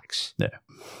 relax. Yeah.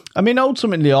 I mean,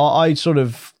 ultimately, I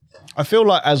feel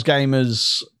like as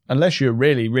gamers, unless you're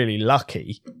really, really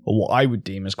lucky, or what I would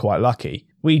deem as quite lucky,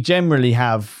 we generally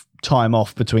have time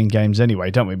off between games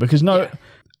anyway, don't we? Because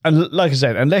and like I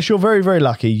said, unless you're very, very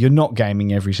lucky, you're not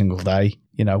gaming every single day.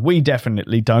 We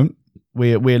definitely don't.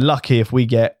 We're lucky if we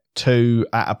get 2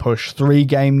 at a push, 3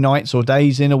 game nights or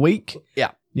days in a week.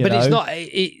 Yeah. But it's not,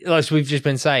 like we've just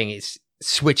been saying, it's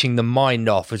switching the mind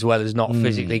off as well as not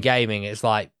physically gaming. It's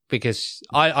like, because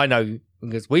I know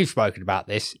because we've spoken about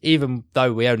this, even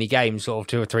though we only game sort of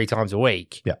 2 or 3 times a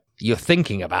week, you're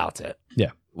thinking about it.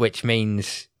 Yeah. Which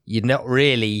means you're not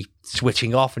really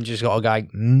switching off and just got to go,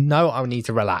 no, I need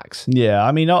to relax. Yeah,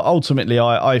 I mean, ultimately,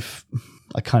 I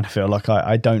kind of feel like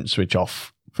I don't switch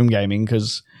off from gaming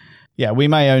because, we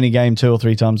may only game 2 or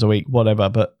 3 times a week, whatever,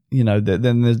 but,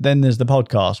 then there's the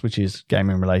podcast, which is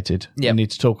gaming related. Yep. I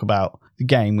need to talk about the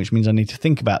game, which means I need to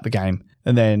think about the game.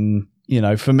 And then,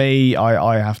 for me,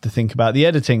 I have to think about the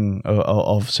editing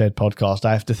of said podcast.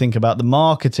 I have to think about the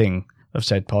marketing of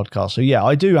said podcast. So,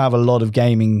 I do have a lot of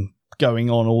gaming going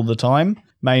on all the time.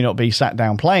 May not be sat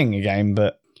down playing a game,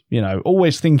 but,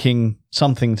 always thinking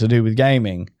something to do with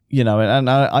gaming. And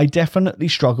I definitely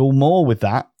struggle more with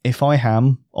that if I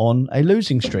am on a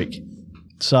losing streak.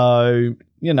 So,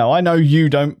 I know you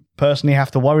don't personally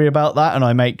have to worry about that, and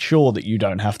I make sure that you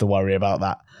don't have to worry about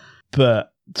that.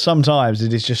 But sometimes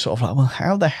it is just sort of like, well,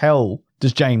 how the hell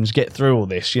does James get through all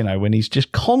this, when he's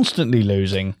just constantly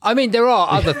losing? I mean, there are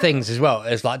other things as well.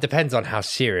 It's like, depends on how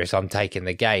serious I'm taking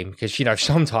the game. Because,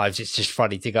 sometimes it's just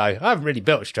funny to go, I haven't really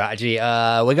built a strategy.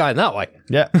 We're going that way.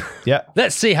 Yeah.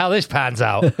 Let's see how this pans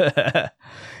out.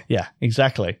 Yeah,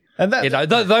 exactly. And that,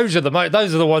 those are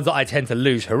the ones that I tend to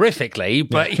lose horrifically.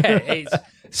 But it's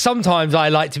sometimes I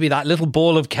like to be that little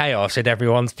ball of chaos in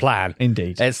everyone's plan.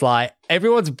 Indeed. It's like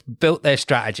everyone's built their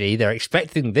strategy. They're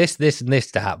expecting this, and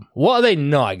this to happen. What are they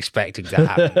not expecting to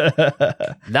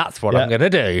happen? That's what I'm going to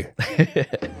do.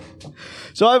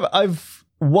 So I've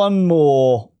one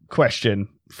more question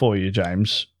for you,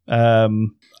 James.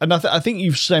 And I think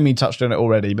you've semi-touched on it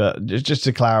already, but just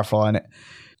to clarify on it.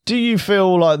 Do you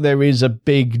feel like there is a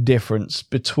big difference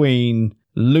between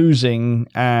losing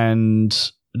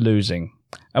and losing?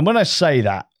 And when I say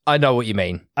that, I know what you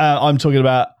mean. I'm talking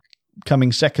about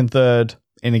coming second, third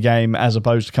in a game as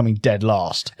opposed to coming dead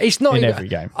last. It's not in every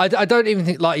game. I don't even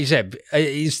think, like you said,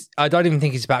 I don't even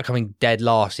think it's about coming dead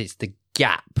last. It's the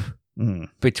gap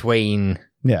between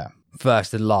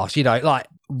first and last. Like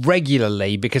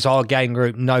regularly, because our game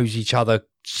group knows each other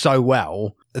so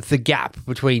well, the gap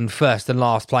between first and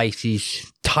last place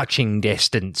is touching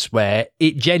distance, where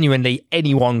it genuinely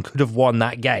anyone could have won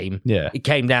that game. Yeah, it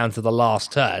came down to the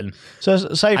last turn. So,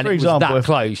 say for example,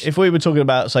 if we were talking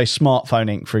about, say,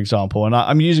 Smartphone Inc., for example, and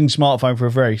I'm using Smartphone for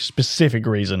a very specific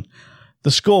reason,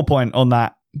 the score point on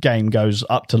that game goes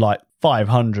up to like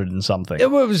 500 and something.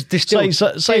 It was distilled.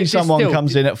 Say someone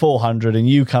comes in at 400 and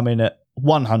you come in at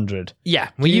 100. Yeah,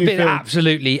 well, you've been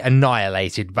absolutely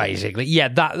annihilated, basically. Yeah,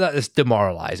 that is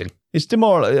demoralising. It's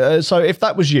demoralising. So if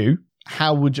that was you,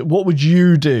 what would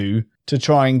you do to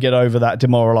try and get over that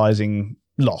demoralising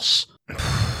loss?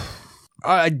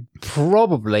 I'd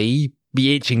probably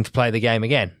be itching to play the game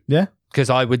again. Yeah, because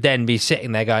I would then be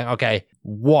sitting there going, okay,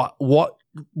 what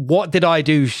did I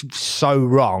do so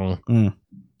wrong?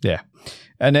 Yeah,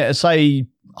 and say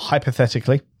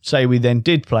hypothetically, say we then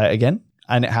did play it again.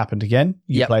 And it happened again.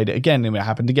 You played it again, and it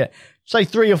happened again. Say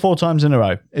 3 or 4 times in a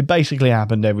row. It basically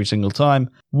happened every single time.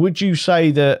 Would you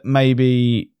say that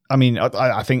maybe? I mean,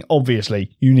 I think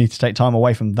obviously you need to take time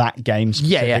away from that game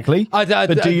specifically. Yeah.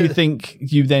 But do you think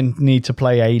you then need to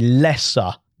play a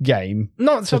lesser game?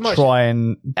 Not so much. Try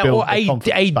and build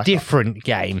a different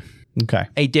game. Okay.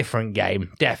 A different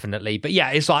game, definitely. But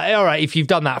yeah, it's like, all right, if you've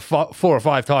done that 4 or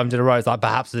 5 times in a row, it's like,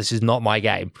 perhaps this is not my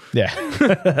game.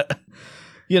 Yeah.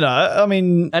 I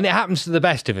mean... And it happens to the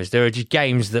best of us. There are just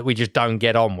games that we just don't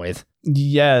get on with.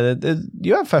 Yeah,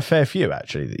 you have a fair few,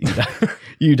 actually, that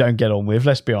you don't get on with,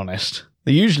 let's be honest.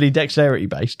 They're usually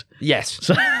dexterity-based. Yes.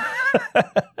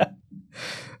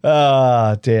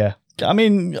 Dear. I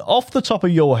mean, off the top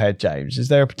of your head, James, is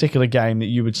there a particular game that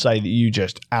you would say that you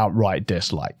just outright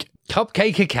dislike?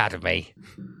 Cupcake Academy.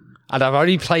 And I've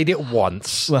only played it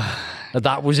once.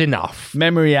 That was enough.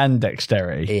 Memory and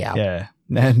dexterity. Yeah.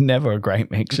 Never a great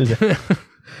mix, is it?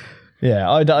 Yeah,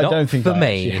 I don't think I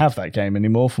actually have that game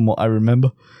anymore from what I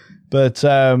remember. But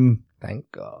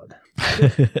thank God.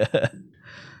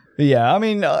 Yeah, I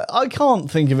mean, I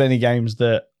can't think of any games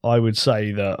that I would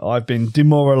say that I've been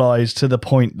demoralised to the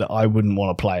point that I wouldn't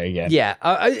want to play again. Yeah,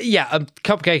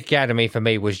 Cupcake Academy for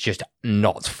me was just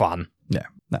not fun. Yeah,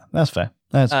 no, that's fair.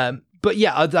 But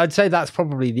yeah, I'd say that's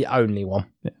probably the only one.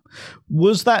 Yeah.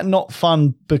 Was that not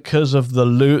fun because of the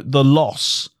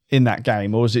loss in that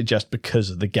game, or was it just because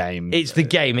of the game? It's the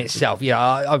game itself. Yeah,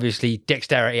 obviously,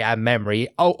 dexterity and memory,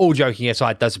 all joking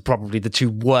aside, those are probably the 2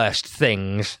 worst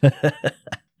things.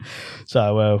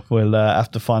 So we'll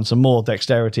have to find some more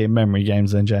dexterity and memory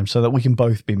games then, James, so that we can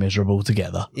both be miserable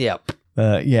together. Yep.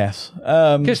 Yes.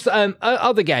 Because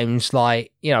other games,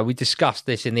 like, we discussed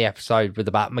this in the episode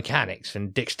about mechanics,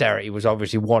 and dexterity was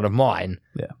obviously one of mine.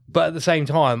 Yeah. But at the same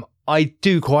time, I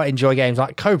do quite enjoy games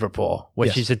like Cobra Paw,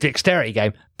 which is a dexterity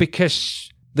game, because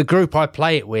the group I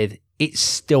play it with, it's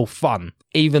still fun,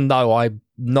 even though I'm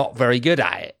not very good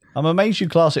at it. I'm amazed you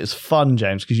class it as fun,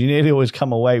 James, because you nearly always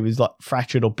come away with like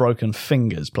fractured or broken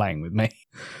fingers playing with me.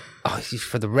 Oh, this is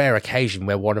for the rare occasion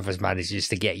where one of us manages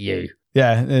to get you.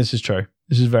 Yeah, this is true.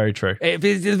 This is very true. It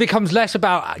becomes less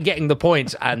about getting the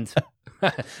points and...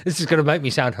 this is going to make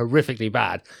me sound horrifically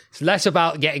bad. It's less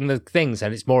about getting the things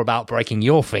and it's more about breaking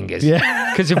your fingers.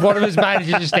 Yeah. Because if one of us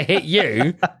manages to hit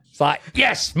you, it's like,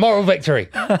 yes, moral victory.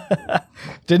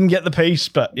 Didn't get the piece,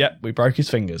 but yeah, we broke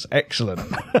his fingers. Excellent.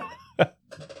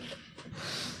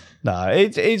 No,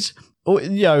 it's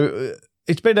you know,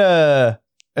 it's been an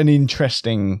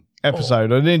interesting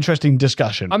episode, an interesting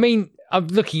discussion. I mean, I'm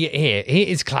looking at here. Here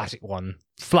is classic one,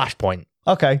 Flashpoint.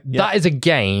 Okay. Yeah. That is a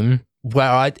game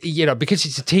where because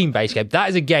it's a team-based game, that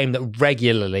is a game that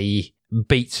regularly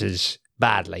beats us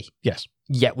badly. Yes.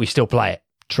 Yet we still play it.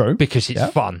 True. Because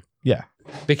it's fun. Yeah.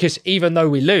 Because even though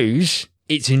we lose,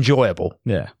 it's enjoyable.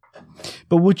 Yeah.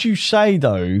 But would you say,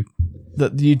 though,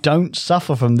 that you don't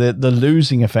suffer from the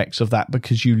losing effects of that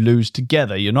because you lose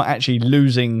together? You're not actually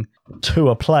losing to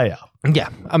a player. Yeah.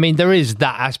 I mean, there is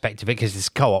that aspect of it because it's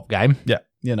a co-op game. Yeah.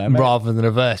 Rather than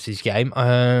a versus game.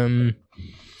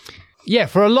 Yeah,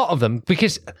 for a lot of them,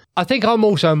 because I think I'm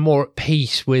also more at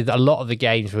peace with a lot of the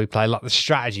games we play, like the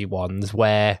strategy ones,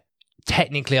 where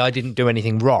technically I didn't do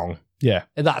anything wrong. Yeah.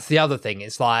 And that's the other thing.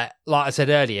 It's like I said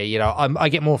earlier, I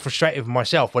get more frustrated with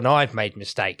myself when I've made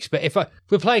mistakes. But if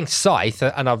we're playing Scythe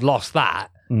and I've lost that,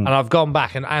 and I've gone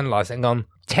back and analysed it and gone,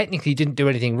 technically didn't do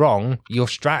anything wrong, your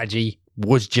strategy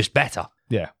was just better.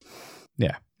 Yeah.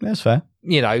 Yeah. That's fair.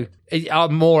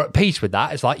 I'm more at peace with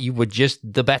that. It's like you were just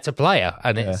the better player.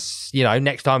 And it's,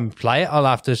 next time we play it, I'll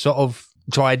have to sort of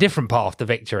try a different path to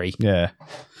victory. Yeah.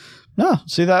 No,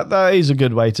 see, that is a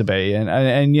good way to be.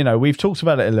 And we've talked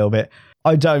about it a little bit.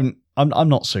 I'm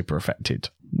not super affected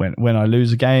when I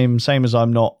lose a game, same as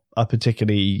I'm not a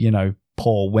particularly,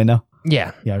 poor winner.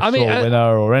 Yeah.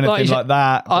 Winner or anything like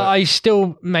that. I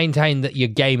still maintain that your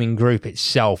gaming group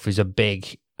itself is a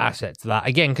big asset to that.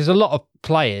 Again, because a lot of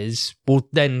players will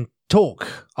then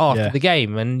talk after the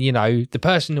game, and the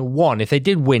person who won, if they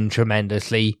did win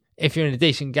tremendously, if you're in a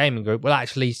decent gaming group, will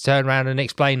actually turn around and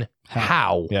explain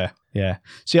how. Yeah.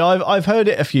 See, I've heard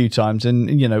it a few times,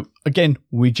 and again,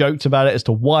 we joked about it as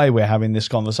to why we're having this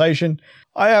conversation.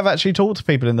 I have actually talked to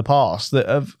people in the past that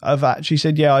have actually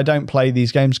said, yeah, I don't play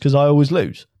these games because I always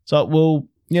lose. So, well,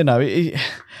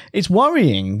 it's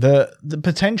worrying that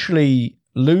potentially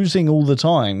losing all the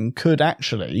time could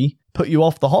actually put you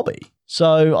off the hobby.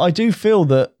 So I do feel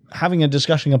that having a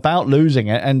discussion about losing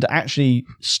it and actually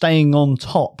staying on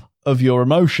top of your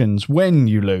emotions when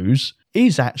you lose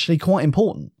is actually quite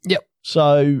important. Yep.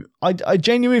 So I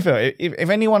genuinely feel if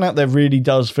anyone out there really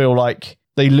does feel like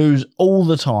they lose all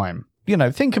the time,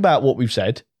 think about what we've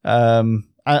said,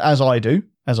 as I do,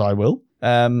 as I will.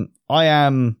 I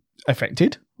am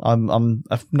affected. I'm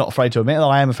not afraid to admit that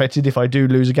I am affected if I do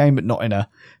lose a game, but not in a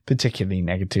particularly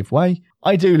negative way.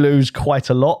 I do lose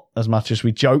quite a lot, as much as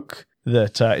we joke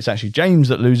that it's actually James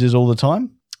that loses all the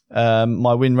time.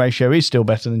 My win ratio is still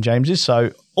better than James's,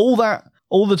 so all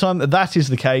the time that is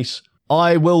the case,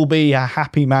 I will be a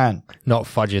happy man. Not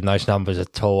fudging those numbers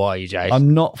at all, are you, James?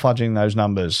 I'm not fudging those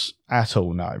numbers at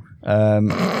all, no.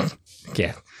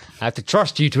 Yeah, I have to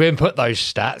trust you to input those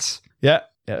stats. Yeah.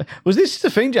 Was this the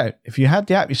thing, Joe? If you had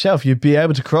the app yourself, you'd be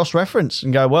able to cross-reference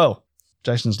and go, well,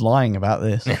 Jason's lying about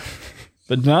this.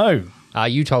 But no.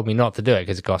 You told me not to do it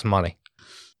because it costs money.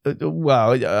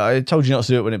 Well, I told you not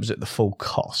to do it when it was at the full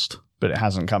cost, but it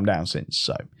hasn't come down since.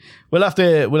 So we'll have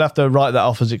to write that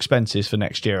off as expenses for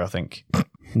next year, I think.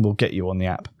 We'll get you on the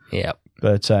app. Yeah.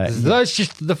 But that's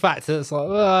just the fact that it's like,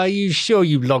 are you sure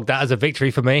you logged that as a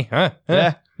victory for me? Huh?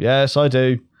 Yeah. Yes, I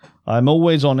do. I'm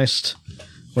always honest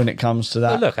when it comes to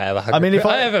that. Well, look, I have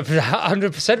a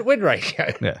 100% win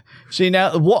ratio. Yeah. See,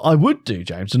 now, what I would do,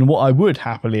 James, and what I would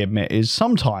happily admit is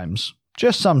sometimes,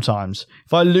 just sometimes,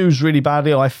 if I lose really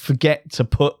badly, I forget to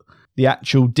put the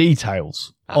actual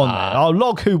details on there. I'll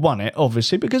log who won it,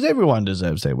 obviously, because everyone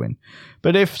deserves their win.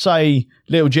 But if, say,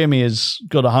 Little Jimmy has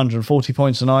got 140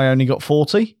 points and I only got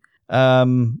 40,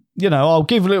 I'll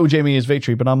give Little Jimmy his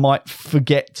victory, but I might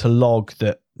forget to log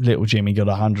that Little Jimmy got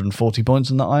 140 points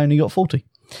and that I only got 40.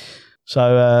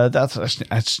 So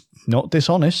that's not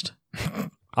dishonest.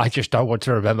 I just don't want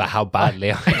to remember how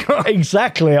badly I got.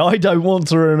 Exactly. I don't want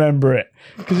to remember it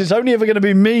because it's only ever going to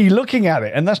be me looking at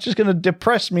it, and that's just going to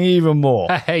depress me even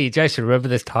more. Hey, Jason, remember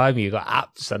this time you got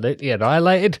absolutely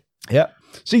annihilated? Yeah.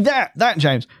 See, that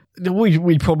James,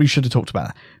 we probably should have talked about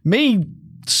that. Me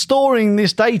storing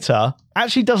this data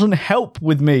actually doesn't help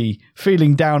with me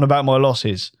feeling down about my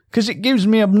losses, because it gives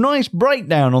me a nice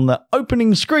breakdown on the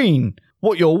opening screen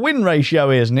what your win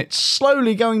ratio is, and it's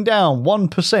slowly going down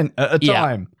 1% at a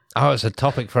time. Oh, it's a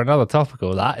topic for another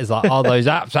topical. That is like, are those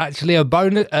apps actually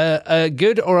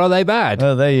good or are they bad?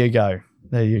 Well, there you go.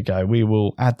 There you go. We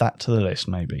will add that to the list,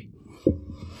 maybe.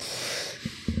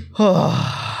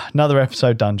 Another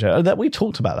episode done, Joe. That we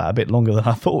talked about that a bit longer than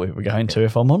I thought we were going to,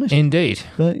 if I'm honest. Indeed.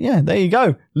 But yeah, there you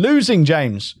go. Losing,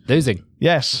 James. Losing.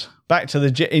 Yes. Back to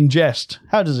the ingest.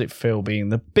 How does it feel being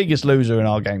the biggest loser in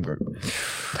our game group?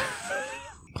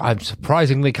 I'm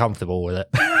surprisingly comfortable with it.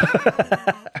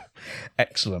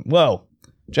 Excellent. Well,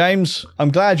 James, I'm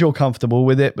glad you're comfortable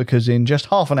with it, because in just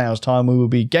half an hour's time we will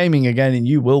be gaming again and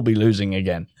you will be losing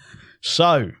again.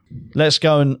 So let's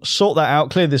go and sort that out,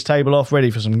 clear this table off,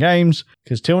 ready for some games,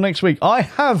 because till next week, I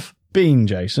have been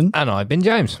Jason. And I've been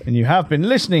James. And you have been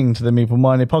listening to the Meeple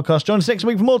Minded podcast. Join us next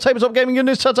week for more tabletop gaming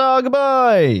goodness. Ta-ta,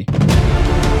 goodbye.